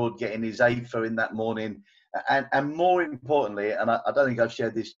Stuart Broad getting his 8th in that morning, and more importantly, and I don't think I've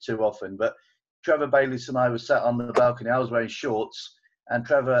shared this too often, but Trevor Bayliss and I were sat on the balcony. I was wearing shorts, and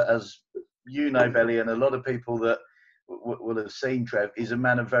Trevor, as you know, Belly, and a lot of people that will have seen Trev, is a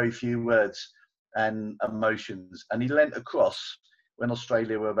man of very few words and emotions. And he leant across when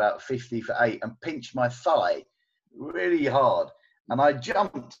Australia were about 50 for 8 and pinched my thigh really hard. And I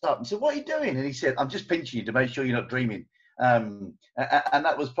jumped up and said, "What are you doing?" And he said, "I'm just pinching you to make sure you're not dreaming." And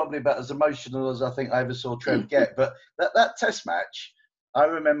that was probably about as emotional as I think I ever saw Trev get. But that test match, I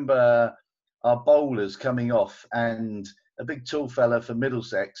remember our bowlers coming off, and a big tall fella from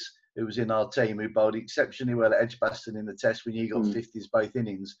Middlesex who was in our team who bowled exceptionally well at Edgbaston in the test when you got 50s both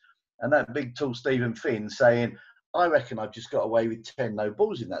innings. And that big tall Stephen Finn saying, "I reckon I've just got away with 10 no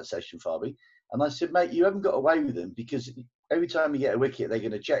balls in that session, Farby." And I said, "Mate, you haven't got away with them, because every time you get a wicket, they're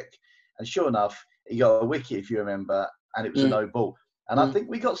going to check." And sure enough, he got a wicket, if you remember, and it was a no ball. And I think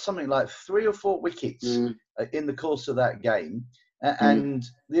we got something like 3 or 4 wickets in the course of that game. And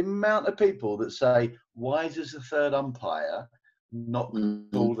the amount of people that say, "Why does the third umpire not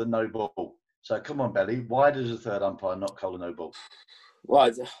call the no ball?" So come on, Belly, why does the third umpire not call a no ball?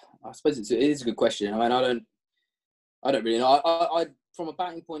 Well, I suppose it is a good question. I mean, I don't really know. I from a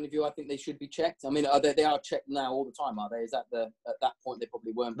batting point of view, I think they should be checked. I mean, they are checked now all the time, are they? Is that at that point they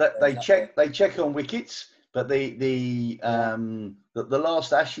probably weren't? They check on wickets, but the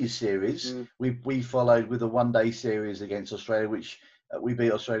last Ashes series we followed with a one-day series against Australia, which we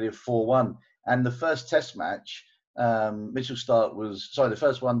beat Australia 4-1. And the first Test match, the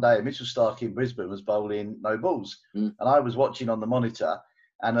first one day, Mitchell Starc in Brisbane was bowling no balls, and I was watching on the monitor.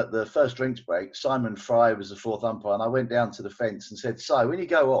 And at the first drinks break, Simon Fry was the fourth umpire, and I went down to the fence and said, "So when you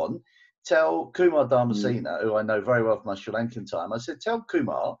go on, tell Kumar Dharmasena, who I know very well from my Sri Lankan time," I said, "Tell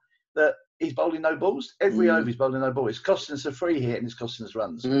Kumar that he's bowling no balls. Every over he's bowling no ball. It's costing us a free hit and it's costing us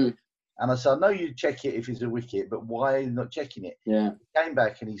runs." And I said, "I know you check it if it's a wicket, but why are you not checking it?" Yeah. He came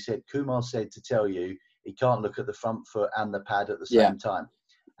back and he said, "Kumar said to tell you he can't look at the front foot and the pad at the same time."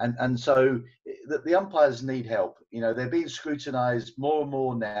 And so the umpires need help. You know, they're being scrutinised more and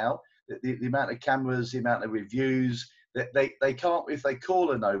more now. The amount of cameras, the amount of reviews, they can't, if they call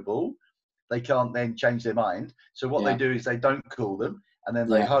a no ball, they can't then change their mind. So what they do is they don't call them, and then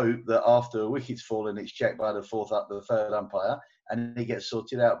they hope that after a wicket's fallen, it's checked by the third umpire, and it gets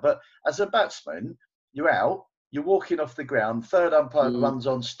sorted out. But as a batsman, you're out. You're walking off the ground, third umpire runs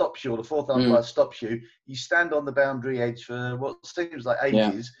on, stops you, or the fourth umpire stops you. You stand on the boundary edge for what seems like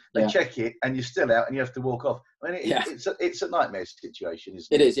ages. They check it, and you're still out, and you have to walk off. I mean, it's a nightmare situation, isn't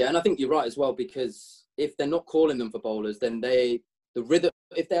it? It is, yeah. And I think you're right as well, because if they're not calling them for bowlers, then the rhythm,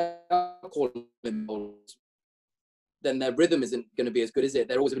 if they're calling them bowlers, then their rhythm isn't going to be as good, is it?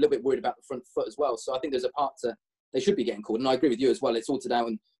 They're always a little bit worried about the front foot as well. So I think there's a part they should be getting called. And I agree with you as well. It's sorted out,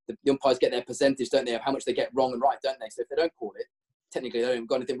 and the umpires get their percentage, don't they, of how much they get wrong and right, don't they? So if they don't call it, technically they haven't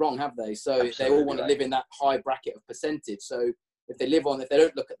got anything wrong, have they? So Absolutely, they all want to live in that high bracket of percentage. So if they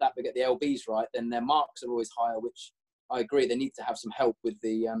don't look at that but get the LBs right, then their marks are always higher, which I agree, they need to have some help with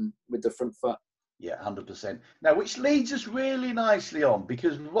the front foot. Yeah, 100%. Now, which leads us really nicely on,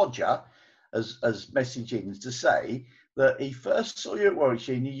 because Roger has messaged in to say that he first saw you at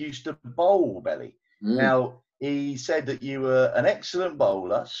Warwickshire and you used to bowl, Belly. Now, he said that you were an excellent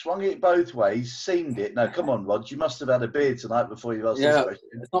bowler, swung it both ways, seamed it. Now, come on, Rod, you must have had a beer tonight before you asked this question.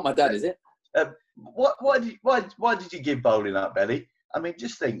 It's not my dad, is it? Why did you give bowling up, Belly? I mean,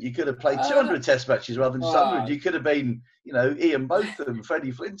 just think, you could have played 200 Test matches rather than just 100. You could have been, Ian Botham,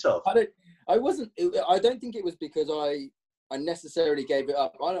 Freddie Flintoff. I don't think it was because I necessarily gave it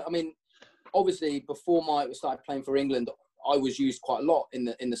up. I mean, obviously, before I started playing for England, I was used quite a lot in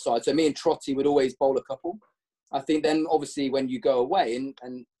the side. So me and Trotty would always bowl a couple. I think then, obviously, when you go away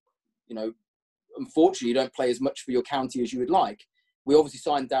and unfortunately, you don't play as much for your county as you would like. We obviously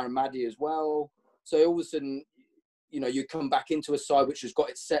signed Darren Maddy as well. So all of a sudden, you come back into a side which has got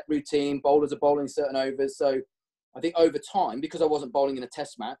its set routine. Bowlers are bowling certain overs. So I think over time, because I wasn't bowling in a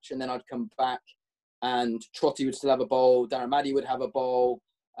Test match, and then I'd come back and Trotty would still have a bowl, Darren Maddy would have a bowl,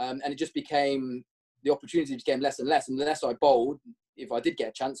 and it just became, the opportunity became less and less. And the less I bowled, if I did get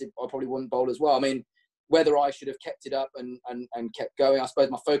a chance, I probably wouldn't bowl as well. I mean, whether I should have kept it up and kept going, I suppose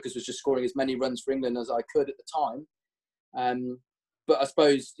my focus was just scoring as many runs for England as I could at the time. But I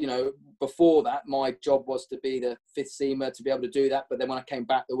suppose, before that, my job was to be the fifth seamer, to be able to do that. But then when I came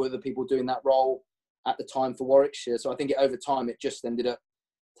back, there were other people doing that role at the time for Warwickshire. So I think over time, it just ended up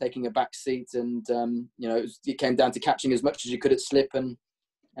taking a back seat. And, it came down to catching as much as you could at slip and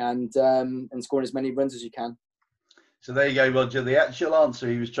scoring as many runs as you can. So there you go, Roger. The actual answer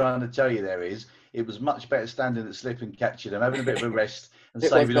he was trying to tell you there is, it was much better standing at slip and catching them, having a bit of a rest, and It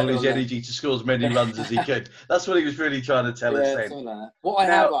was saving all better his on there. energy to score as many runs as he could. That's what he was really trying to tell us Yeah, then. something like that.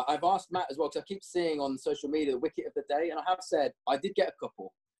 What I've asked Matt as well, because I keep seeing on social media the wicket of the day, and I have said I did get a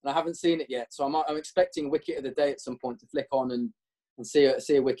couple, and I haven't seen it yet. So I'm expecting wicket of the day at some point to flick on and see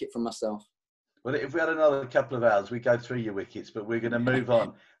a wicket from myself. Well, if we had another couple of hours, we'd go through your wickets, but we're going to move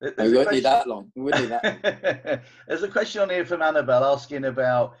on. We wouldn't need that long. We wouldn't need that. There's a question on here from Annabelle asking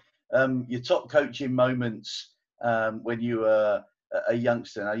about your top coaching moments when you were a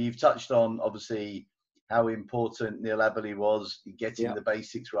youngster. Now, you've touched on, obviously, how important Neil Aberley was in getting the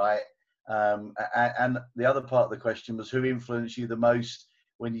basics right. And the other part of the question was who influenced you the most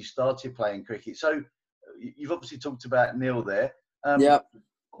when you started playing cricket? So you've obviously talked about Neil there.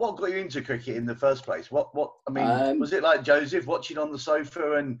 What got you into cricket in the first place? I mean, was it like Joseph watching on the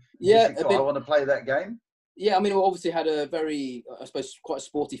sofa and I want to play that game? Yeah, I mean, we obviously had a very, I suppose, quite a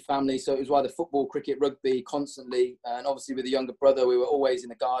sporty family. So it was either football, cricket, rugby constantly. And obviously with a younger brother, we were always in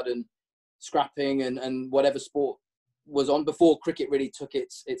the garden scrapping and whatever sport was on before cricket really took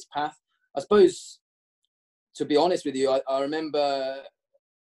its path. I suppose, to be honest with you, I remember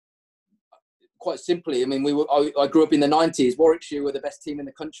quite simply, I mean, I grew up in the 90s. Warwickshire were the best team in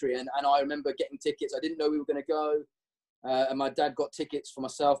the country. And I remember getting tickets. I didn't know we were going to go. And my dad got tickets for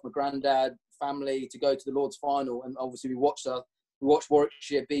myself, my granddad, family to go to the Lord's final. And obviously we watched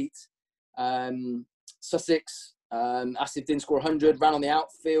Warwickshire beat Sussex. Asif didn't score 100, ran on the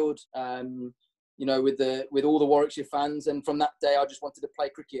outfield, with all the Warwickshire fans. And from that day, I just wanted to play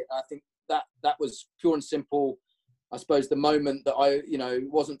cricket. And I think that was pure and simple. I suppose the moment that it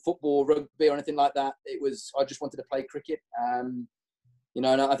wasn't football, rugby or anything like that. It was, I just wanted to play cricket. And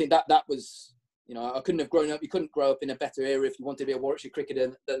I think that was, I couldn't have grown up. You couldn't grow up in a better era if you wanted to be a Warwickshire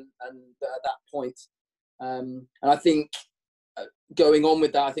cricketer than at that point. And I think going on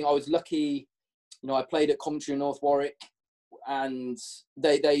with that, I think I was lucky. I played at Coventry and North Warwick, and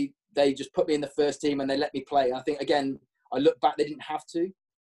they just put me in the first team and they let me play. And I think, again, I look back, they didn't have to.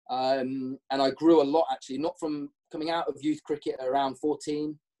 And I grew a lot, actually, not from coming out of youth cricket at around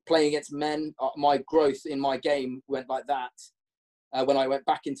 14, playing against men. My growth in my game went like that when I went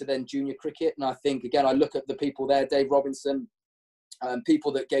back into then junior cricket. And I think, again, I look at the people there, Dave Robinson,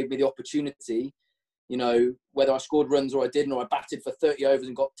 people that gave me the opportunity, whether I scored runs or I didn't, or I batted for 30 overs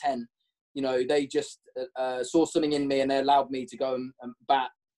and got 10, they just saw something in me and they allowed me to go and bat,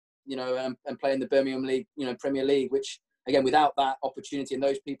 and play in the Birmingham League, Premier League, which, again, without that opportunity and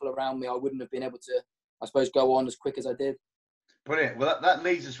those people around me, I wouldn't have been able to, I suppose, go on as quick as I did. Brilliant. Well, that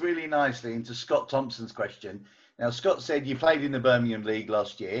leads us really nicely into Scott Thompson's question. Now, Scott said you played in the Birmingham League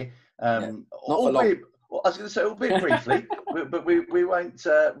last year. Not for long. Well, I was going to say, albeit briefly, but we won't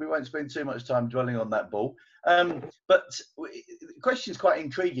spend too much time dwelling on that ball. But the question is quite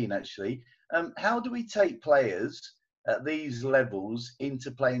intriguing, actually. How do we take players at these levels into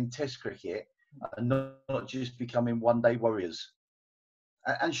playing Test cricket and not just becoming one-day warriors?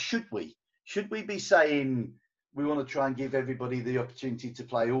 And should we? Should we be saying we want to try and give everybody the opportunity to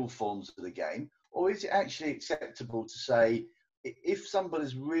play all forms of the game? Or is it actually acceptable to say, if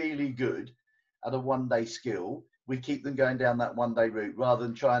somebody's really good at a one-day skill, we keep them going down that one-day route rather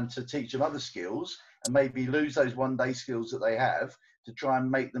than trying to teach them other skills and maybe lose those one-day skills that they have to try and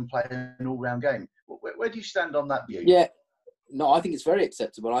make them play an all-round game? Where do you stand on that view? Yeah, no, I think it's very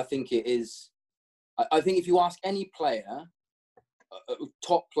acceptable. I think it is. I think if you ask any player, a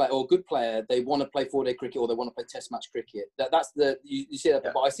top player or good player, they want to play 4-day cricket or they want to play Test match cricket. That's you see that.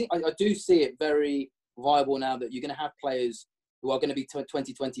 Yeah. But I do see it very viable now that you're going to have players who are going to be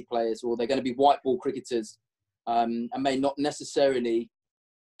 2020 players, or they're going to be white ball cricketers, and may not necessarily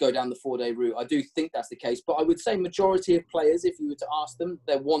go down the 4-day route. I do think that's the case, but I would say majority of players, if you were to ask them,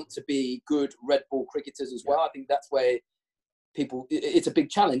 they want to be good red ball cricketers as well. I think that's where it's a big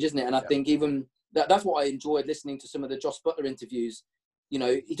challenge, isn't it? And I think even that's what I enjoyed listening to some of the Joss Butler interviews.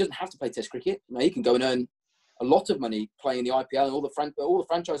 He doesn't have to play Test cricket. He can go and earn a lot of money playing the IPL, and all the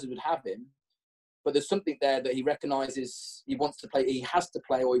franchises would have him. But there's something there that he recognises he wants to play. He has to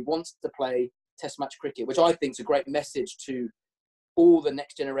play, or he wants to play Test match cricket, which I think is a great message to all the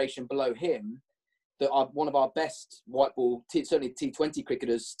next generation below him. That one of our best white ball, certainly T20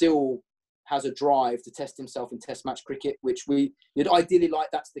 cricketers, still has a drive to test himself in Test match cricket, which you'd ideally like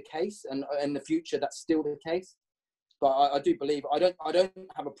that's the case, and in the future that's still the case. But I do believe I don't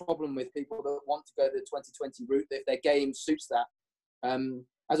have a problem with people that want to go the 2020 route if their game suits that.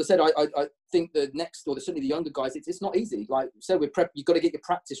 As I said, I think the next, or certainly the younger guys, it's not easy. Like I said, you've got to get your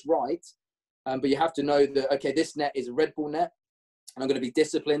practice right, but you have to know that, okay, this net is a red ball net, and I'm going to be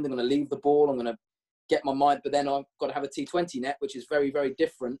disciplined. I'm going to leave the ball. I'm going to get my mind, but then I've got to have a T20 net, which is very, very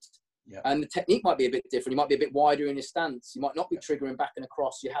different. And the technique might be a bit different. You might be a bit wider in your stance. You might not be triggering back and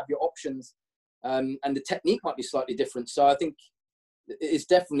across. You have your options, and the technique might be slightly different. So I think it's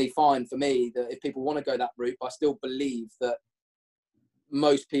definitely fine for me that if people want to go that route, but I still believe that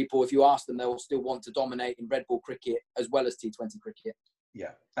most people, if you ask them, they'll still want to dominate in red ball cricket as well as T20 cricket.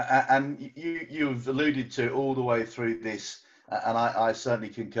 Yeah, and you've alluded to all the way through this, and I certainly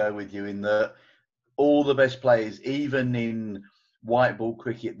concur with you in that all the best players, even in white ball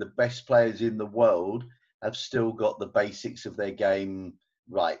cricket, the best players in the world have still got the basics of their game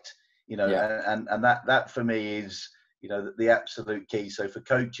right. You know, and that for me is, you know, the absolute key. So for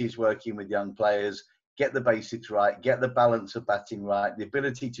coaches working with young players, get the basics right, get the balance of batting right. The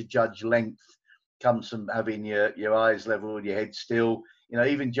ability to judge length comes from having your eyes level, your head still. You know,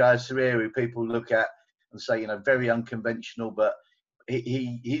 even Jayar Sariri, who people look at and say, you know, very unconventional, but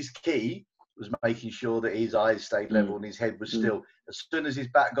his key was making sure that his eyes stayed level and his head was still. As soon as his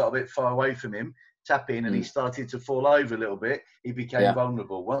bat got a bit far away from him, tap in, and he started to fall over a little bit, he became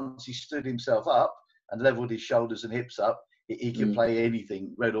vulnerable. Once he stood himself up and leveled his shoulders and hips up, he can play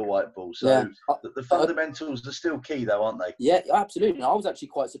anything, red or white ball. So the fundamentals are still key, though, aren't they? Yeah, absolutely. I was actually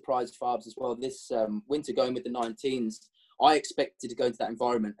quite surprised, Farbs, as well. This winter going with the 19s, I expected to go into that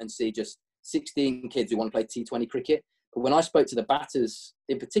environment and see just 16 kids who want to play T20 cricket. But when I spoke to the batters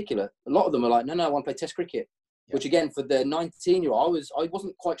in particular, a lot of them are like, no, I want to play Test cricket. Yeah. Which again, for the 19-year-old, I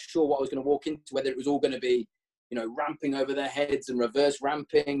wasn't quite sure what I was going to walk into, whether it was all going to be, you know, ramping over their heads and reverse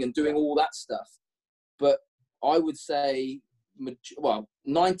ramping and doing all that stuff. But I would say, well,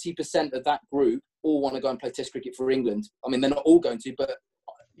 90% of that group all want to go and play Test cricket for England. I mean, they're not all going to, but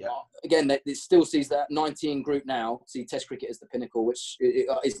again, it still sees that 19 group now see Test cricket as the pinnacle, which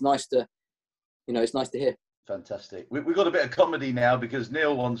is nice to, you know, it's nice to hear. Fantastic. We've got a bit of comedy now because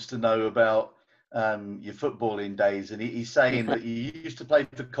Neil wants to know about your footballing days, and he's saying that you used to play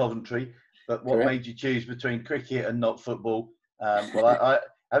for Coventry, but what made you choose between cricket and not football? Well, I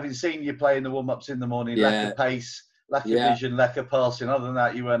having seen you play in the warm-ups in the morning, lack of pace, lack of vision, lack of passing. Other than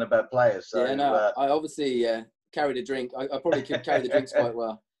that, you weren't a bad player. So I obviously carried a drink. I probably could carry the drinks quite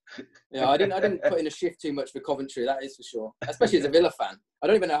well. Yeah, I didn't put in a shift too much for Coventry, that is for sure. Especially as a Villa fan. I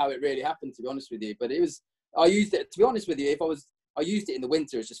don't even know how it really happened, to be honest with you. But I used it, to be honest with you, I used it in the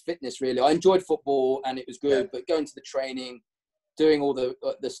winter as just fitness, really. I enjoyed football and it was good, but going to the training, doing all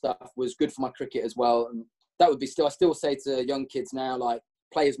the stuff was good for my cricket as well. And that would be I still say to young kids now, like,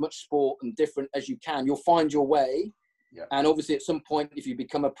 play as much sport and different as you can. You'll find your way. Yeah. And obviously at some point, if you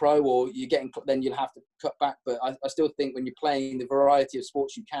become a pro or you're getting, then you'll have to cut back. But I still think when you're playing the variety of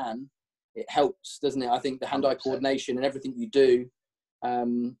sports you can, it helps, doesn't it? I think the hand-eye coordination and everything you do,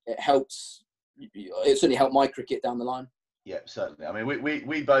 it helps. It certainly helped my cricket down the line. Yeah, certainly. I mean,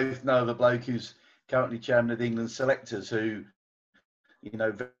 we both know the bloke who's currently chairman of the England selectors, who, you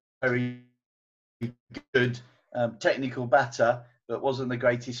know, very good technical batter, but wasn't the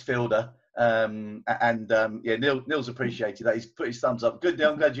greatest fielder. Neil's appreciated that. He's put his thumbs up. Good,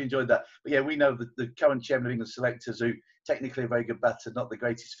 Neil. I'm glad you enjoyed that. But yeah, we know the current chairman of England selectors, who technically a very good batter, not the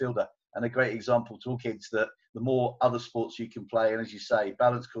greatest fielder, and a great example to all kids that the more other sports you can play, and as you say,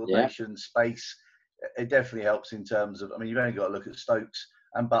 balance, coordination, space, it definitely helps in terms of. I mean, you've only got to look at Stokes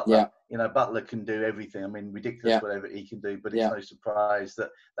and Butler. Yeah. You know, Butler can do everything. I mean, ridiculous whatever he can do, but it's no surprise that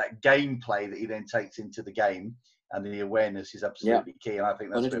gameplay that he then takes into the game and the awareness is absolutely key. And I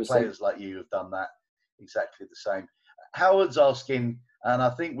think that's 100%. Where players like you have done that exactly the same. Howard's asking, and I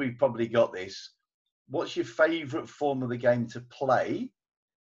think we've probably got this, what's your favourite form of the game to play?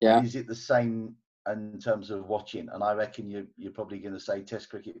 Yeah. Is it the same in terms of watching? And I reckon you're probably going to say Test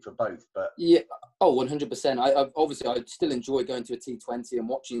cricket for both. But yeah, 100%. I still enjoy going to a T20 and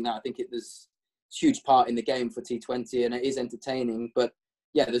watching that. I think there's a huge part in the game for T20, and it is entertaining. But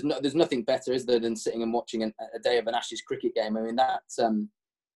yeah, there's nothing better, is there, than sitting and watching a day of an Ashes cricket game. I mean, that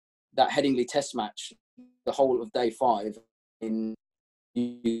Headingley Test match, the whole of day 5,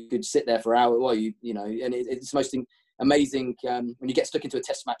 you could sit there for hours. Well, you know, and it's the most amazing when you get stuck into a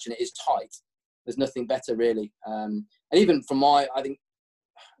Test match and it is tight. There's nothing better, really. And even from I think,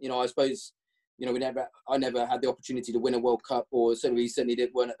 you know, I suppose, you know, I never had the opportunity to win a World Cup, or certainly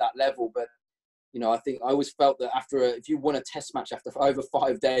weren't at that level. But you know, I think I always felt that if you won a Test match after over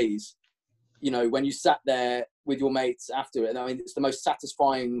 5 days, you know, when you sat there with your mates after it, I mean, it's the most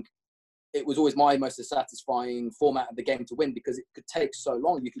satisfying. It was always my most satisfying format of the game to win, because it could take so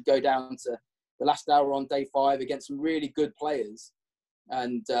long. You could go down to the last hour on day 5 against some really good players,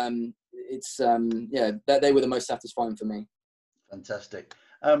 and they were the most satisfying for me. Fantastic.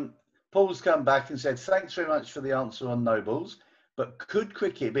 Paul's come back and said, thanks very much for the answer on no balls, but could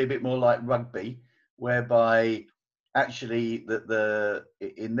cricket be a bit more like rugby, whereby actually that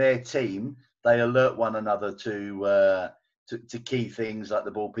in their team they alert one another to key things like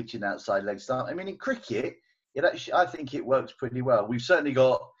the ball pitching outside leg start. I mean, in cricket, I think it works pretty well. We've certainly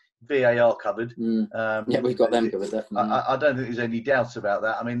got VAR covered. Yeah, we've got them covered, definitely. I don't think there's any doubt about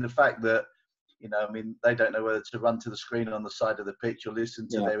that. I mean, the fact that, they don't know whether to run to the screen on the side of the pitch or listen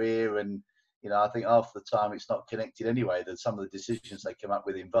to their ear. And, I think half the time it's not connected anyway, that some of the decisions they come up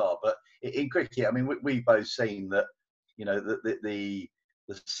with in VAR. But in cricket, I mean, we've both seen that,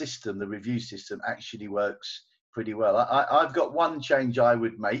 the system, the review system actually works pretty well. I've got one change I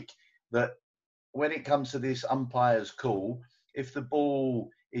would make, that when it comes to this umpire's call, if the ball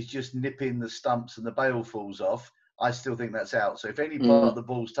is just nipping the stumps and the bail falls off, I still think that's out. So if any part of the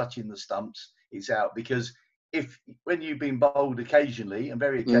ball's touching the stumps, it's out. Because when you've been bowled occasionally, and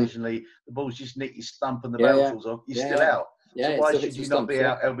very occasionally, the ball's just nicked your stump and the bail falls off, you're still out. So why should you not be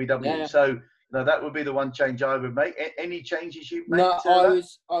out LBW? So that would be the one change I would make. Any changes you've made?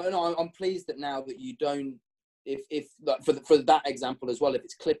 I'm pleased that now that you don't. If like for that example as well, if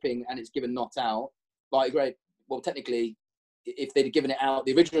it's clipping and it's given not out, like great. Well, technically, if they'd given it out,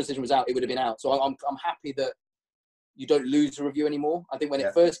 the original decision was out, it would have been out. So I'm happy that you don't lose the review anymore. I think when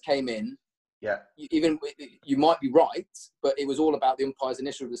it first came in, you might be right, but it was all about the umpire's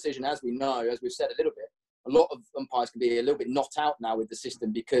initial decision. As we know, as we've said a little bit, a lot of umpires can be a little bit not out now with the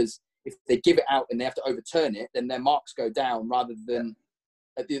system, because if they give it out and they have to overturn it, then their marks go down rather than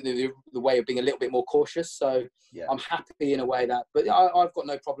the way of being a little bit more cautious. So I'm happy in a way that, but I've got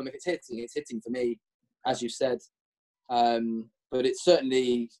no problem if it's hitting for me, as you said. But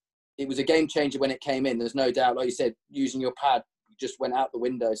it was a game changer when it came in. There's no doubt, like you said, using your pad just went out the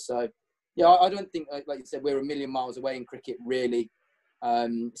window. So I don't think, like you said, we're a million miles away in cricket, really.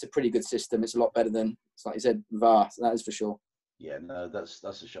 It's a pretty good system. It's a lot better than, like you said, VAR. So that is for sure. Yeah, no, that's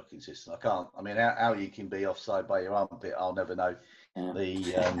a shocking system. I mean, how you can be offside by your armpit, I'll never know. Yeah.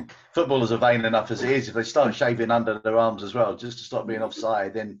 The footballers are vain enough as it is. If they start shaving under their arms as well, just to stop being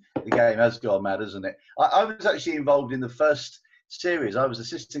offside, then the game has gone mad, hasn't it? I was actually involved in the first series. I was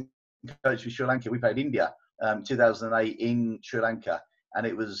assistant coach for Sri Lanka. We played India 2008 in Sri Lanka, and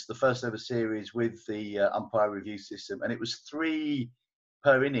it was the first ever series with the umpire review system, and it was 3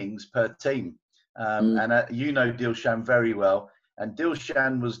 per innings per team. And Dilshan very well, and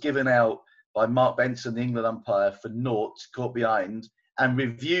Dilshan was given out by Mark Benson, the England umpire, for naught, caught behind, and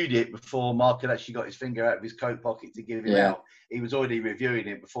reviewed it before Mark had actually got his finger out of his coat pocket to give him out. He was already reviewing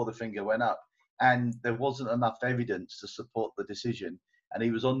it before the finger went up, and there wasn't enough evidence to support the decision, and he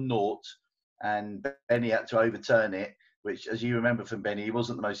was on naught, and Benny had to overturn it, which, as you remember from Benny, he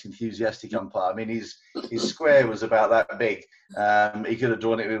wasn't the most enthusiastic umpire. I mean, his square was about that big. He could have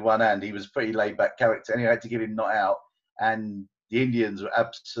drawn it with one hand. He was a pretty laid-back character. Anyway, I had to give him not out, and the Indians were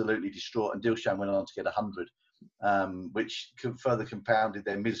absolutely distraught, and Dilshan went on to get 100, which further compounded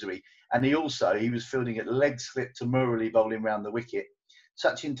their misery. And he was fielding at leg slip to Murali, bowling round the wicket.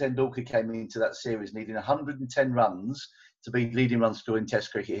 Sachin Tendulkar came into that series needing 110 runs to be leading run scorer in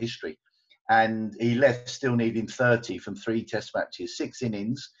Test cricket history. And he left still needing 30 from 3 Test matches, 6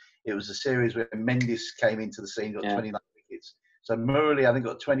 innings. It was a series where Mendes came into the scene, got 29 wickets. So Murali, I think,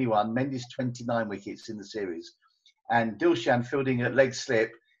 got 21, Mendes 29 wickets in the series. And Dilshan fielding at leg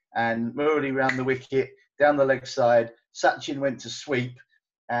slip, and Murali round the wicket, down the leg side. Sachin went to sweep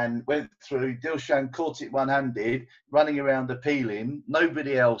and went through. Dilshan caught it one-handed, running around appealing.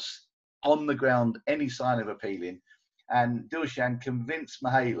 Nobody else on the ground, any sign of appealing. And Dilshan convinced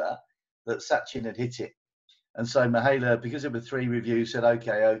Mahela that Sachin had hit it. And so Mahela, because there were 3 reviews, said,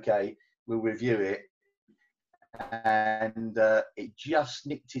 okay, we'll review it. And it just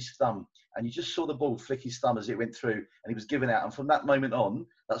nicked his thumb. And you just saw the ball flick his thumb as it went through, and he was given out. And from that moment on,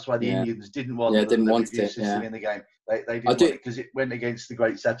 that's why the Indians didn't want the review system in the game. They didn't want it because it went against the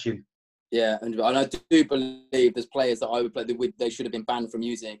great Sachin. Yeah, and I do believe there's players that I would play that they should have been banned from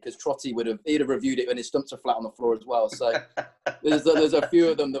using it, because Trotty he'd have reviewed it when his stumps are flat on the floor as well. So there's a few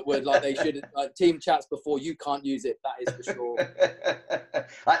of them that would, like, they should, like, team chats before, you can't use it. That is for sure.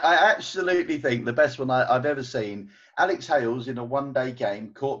 I absolutely think the best one I've ever seen, Alex Hales in a one-day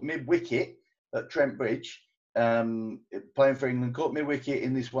game caught mid-wicket at Trent Bridge, playing for England, caught mid-wicket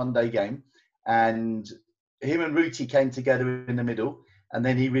in this one-day game, and him and Ruti came together in the middle, and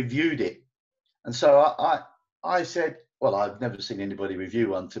then he reviewed it. And so I said, well, I've never seen anybody review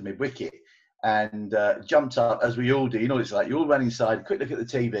one to mid-wicket, and jumped up, as we all do. You know what it's like. You all run inside, quick look at the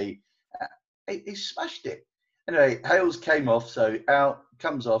TV. He smashed it. Anyway, Hales came off, so out,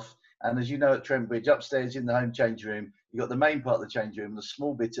 comes off. And as you know, at Trent Bridge, upstairs in the home change room, you've got the main part of the change room, the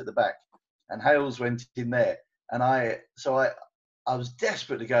small bit at the back. And Hales went in there. And I I was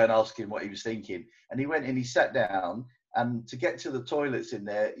desperate to go and ask him what he was thinking. And he went and he sat down. And to get to the toilets in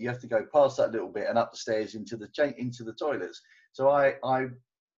there, you have to go past that little bit and up the stairs into the toilets. So I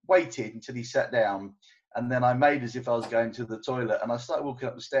waited until he sat down, and then I made as if I was going to the toilet, and I started walking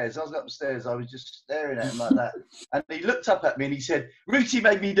up the stairs. As I was up the stairs, I was just staring at him like that. And he looked up at me and he said, "Rooty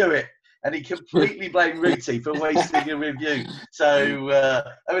made me do it." And he completely blamed Rooty for wasting a review. So,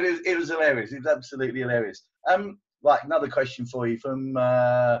 I mean, it was hilarious. It was absolutely hilarious. Right, another question for you from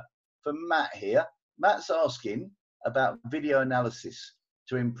Matt here. Matt's asking about video analysis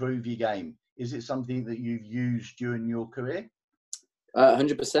to improve your game. Is it something that you've used during your career?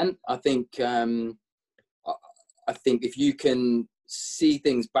 100%. I think if you can see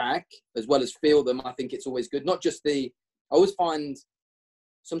things back as well as feel them, I think it's always good. Not just I always find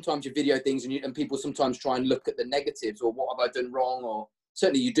sometimes you video things and people sometimes try and look at the negatives or what have I done wrong, or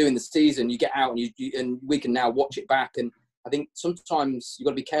certainly you do in the season. You get out and we can now watch it back. And I think sometimes you've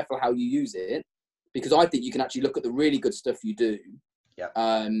got to be careful how you use it, because I think you can actually look at the really good stuff you do. Yeah.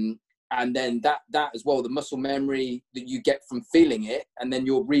 And then that as well, the muscle memory that you get from feeling it, and then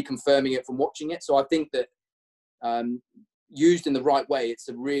you're reconfirming it from watching it. So I think that used in the right way, it's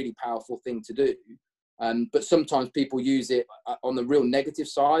a really powerful thing to do. But sometimes people use it on the real negative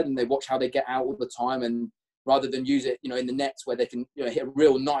side, and they watch how they get out all the time, and rather than use it, in the nets where they can hit a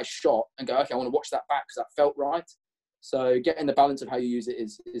real nice shot and go, okay, I want to watch that back because that felt right. So getting the balance of how you use it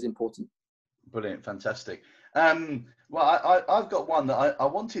is important. Brilliant, fantastic. Well, I've got one that I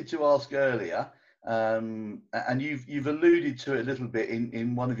wanted to ask earlier, and you've alluded to it a little bit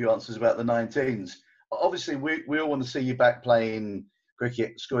in one of your answers about the 19s. Obviously, we all want to see you back playing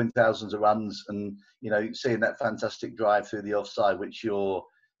cricket, scoring thousands of runs, and seeing that fantastic drive through the offside, which you're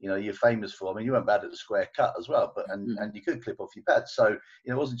famous for. I mean, you weren't bad at the square cut as well, but and you could clip off your pad, so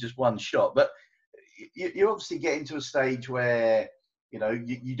it wasn't just one shot. But you obviously get into a stage where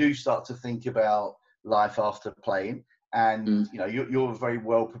you do start to think about life after playing, and you're very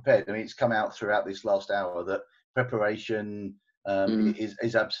well prepared. I mean, it's come out throughout this last hour that preparation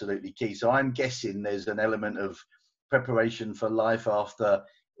is absolutely key. So I'm guessing there's an element of preparation for life after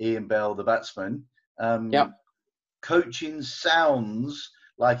Ian Bell, the batsman. Coaching sounds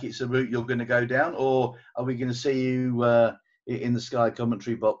like it's a route you're going to go down, or are we going to see you in the Sky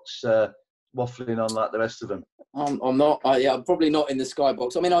commentary box waffling on like the rest of them? I'm not. I'm probably not in the Sky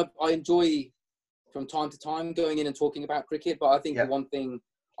box. I mean, I enjoy from time to time going in and talking about cricket, but I think the one thing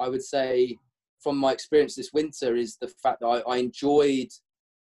I would say from my experience this winter is the fact that I enjoyed,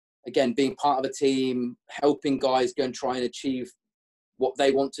 again, being part of a team, helping guys go and try and achieve what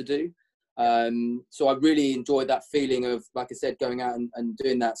they want to do. So I really enjoyed that feeling of, like I said, going out and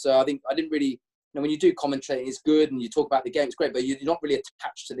doing that. So I think I didn't really, when you do commentating, it's good and you talk about the game, it's great, but you're not really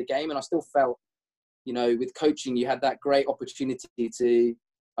attached to the game. And I still felt, with coaching, you had that great opportunity to,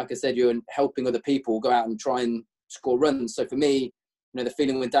 like I said, you're helping other people go out and try and score runs. So for me, the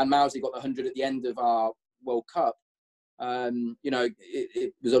feeling when Dan Mousley got the 100 at the end of our World Cup,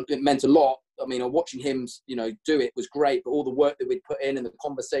 it meant a lot. I mean, watching him, do it was great, but all the work that we'd put in and the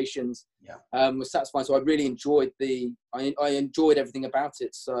conversations was satisfying. So I really enjoyed I enjoyed everything about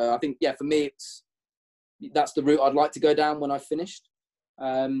it. So I think, for me, that's the route I'd like to go down when I finished.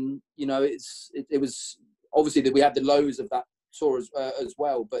 It was obviously that we had the lows of that tour as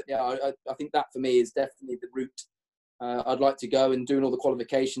well, but I think that for me is definitely the route I'd like to go, and doing all the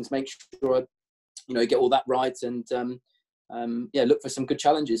qualifications, make sure I get all that right, and look for some good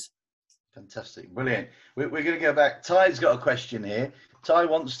challenges. Fantastic, brilliant. We're going to go back. Ty's got a question here. Ty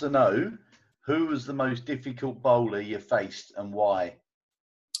wants to know, who was the most difficult bowler you faced and why?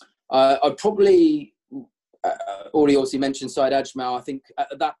 I probably already obviously mentioned Syed Ajmal. I think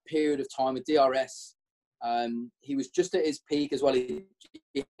at that period of time with DRS, he was just at his peak as well. He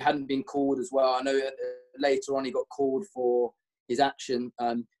hadn't been called as well. I know later on he got called for his action.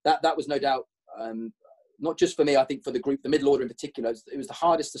 That was no doubt, not just for me, I think for the group, the middle order in particular, it was the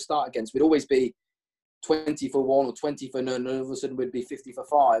hardest to start against. We'd always be 20 for 1 or 20 for none, and all of a sudden we'd be 50 for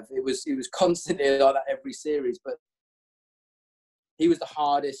 5. It was constantly like that every series, but he was the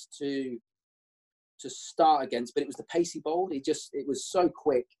hardest to start against. But it was the pacey bowl. It was so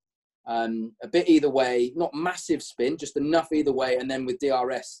quick, a bit either way, not massive spin, just enough either way. And then with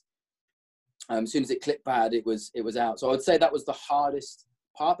DRS, as soon as it clipped bad, it was out. So I'd say that was the hardest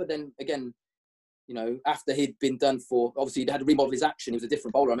part. But then again, after he'd been done for, obviously he'd had to remodel his action. He was a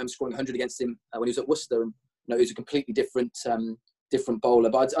different bowler. I remember scoring 100 against him when he was at Worcester, and he was a completely different bowler.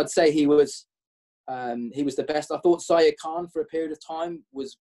 But I'd say he was the best. I thought Syed Khan for a period of time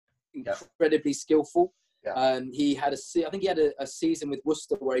was incredibly skillful. He had I think he had a season with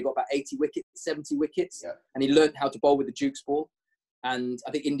Worcester where he got about 80 wickets, 70 wickets, and he learned how to bowl with the Duke's ball. And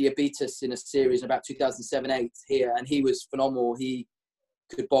I think India beat us in a series in about 2007-8 here, and he was phenomenal. He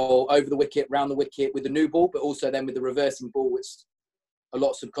could bowl over the wicket, round the wicket with the new ball, but also then with the reversing ball, which a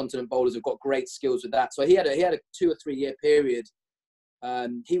lot of subcontinent bowlers have got great skills with that. So he had a 2 or 3 year period.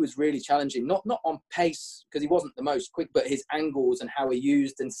 He was really challenging, not on pace because he wasn't the most quick, but his angles and how he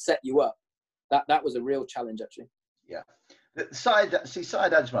used and set you up. That was a real challenge, actually. Yeah. Syed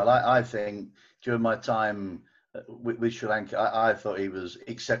Ajmal, I think during my time with Sri Lanka, I thought he was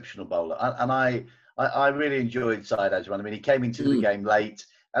exceptional bowler, and I really enjoyed Syed Ajmal. I mean, he came into the game late,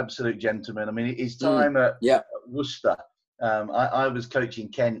 absolute gentleman. I mean, his time at Worcester, I was coaching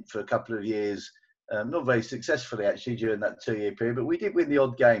Kent for a couple of years, not very successfully actually during that 2 year period, but we did win the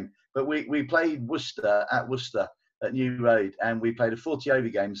odd game. But we played Worcester at New Road, and we played a 40 over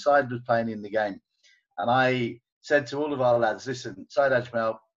game. Syed was playing in the game, and I said to all of our lads, listen, Syed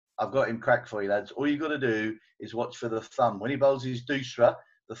Ajmal, I've got him cracked for you, lads. All you've got to do is watch for the thumb. When he bowls his doosra,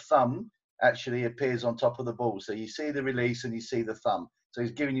 the thumb actually appears on top of the ball. So you see the release and you see the thumb. So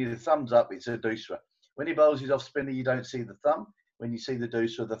he's giving you the thumbs up, it's a doosra. When he bowls his off spinner, you don't see the thumb. When you see the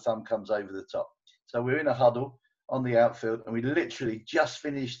doosra, the thumb comes over the top. So we're in a huddle on the outfield, and we literally just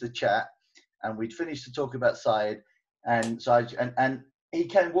finished the chat, and we'd finished to talk about Syed, and he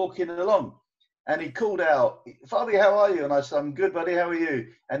came walking along. And he called out, Fabi, how are you? And I said, I'm good, buddy. How are you?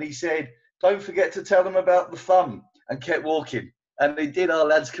 And he said, don't forget to tell them about the thumb, and kept walking. And he did our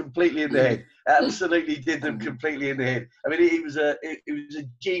lads completely in the head. Absolutely did them completely in the head. I mean, he was a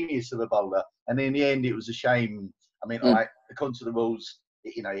genius of a bowler. And in the end, it was a shame. I mean, according to the rules,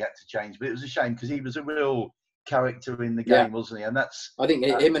 he had to change. But it was a shame because he was a real character in the game, wasn't he? And that's... I think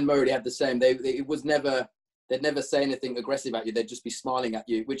him and Murray had the same. They'd never say anything aggressive at you. They'd just be smiling at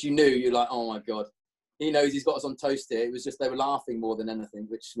you, which you knew. You're like, oh, my God. He knows he's got us on toast here. It was just they were laughing more than anything,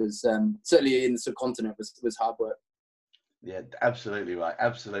 which was certainly in the subcontinent was hard work. Yeah, absolutely right.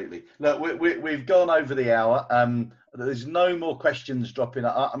 Absolutely. Look, we've gone over the hour. There's no more questions dropping.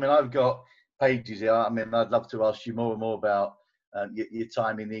 I mean, I've got pages here. I mean, I'd love to ask you more and more about your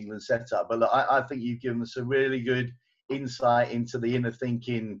time in the England setup. But look, I think you've given us a really good insight into the inner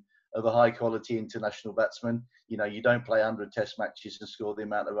thinking of a high-quality international batsman. You don't play 100 Test matches and score the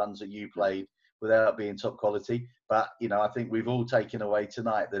amount of runs that you played without being top quality. But I think we've all taken away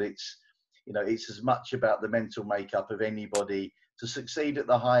tonight that it's as much about the mental makeup of anybody to succeed at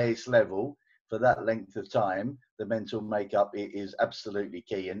the highest level for that length of time. The mental makeup is absolutely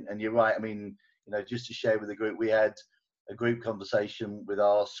key. And you're right. I mean, just to share with the group, we had a group conversation with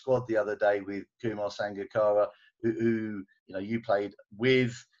our squad the other day with Kumar Sangakkara, who you played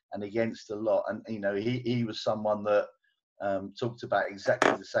with and against a lot, and he was someone that talked about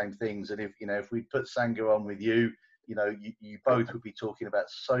exactly the same things. And if we put Sangha on with you both would be talking about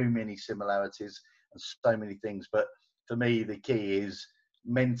so many similarities and so many things. But for me, the key is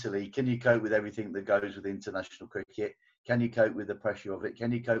mentally, can you cope with everything that goes with international cricket? Can you cope with the pressure of it?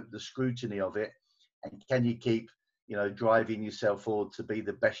 Can you cope with the scrutiny of it? And can you keep driving yourself forward to be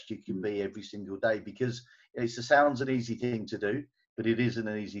the best you can be every single day? Because it sounds an easy thing to do, but it isn't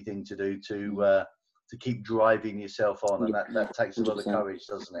an easy thing to do to keep driving yourself on, and that takes a lot of courage,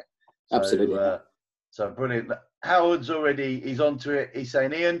 doesn't it? Absolutely. So brilliant. Howard's he's onto it. He's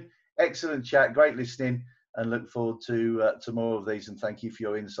saying, Ian, excellent chat, great listening, and look forward to more of these. And thank you for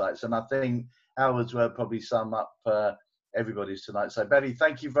your insights. And I think Howard's word probably sum up everybody's tonight. So Betty,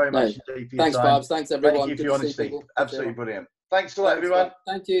 thank you very much indeed for your thanks, time. Barbs. Thanks everyone. Thank you for your honesty. Absolutely brilliant. Thanks a lot, everyone.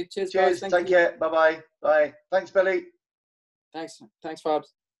 Thank you. Cheers, guys. Take care. Bye-bye. Bye. Thanks, Belly. Thanks, Fabs.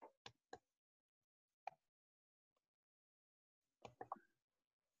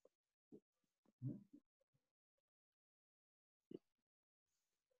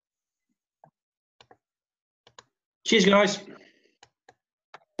 Cheers, guys.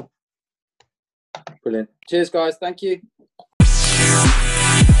 Brilliant. Cheers, guys. Thank you.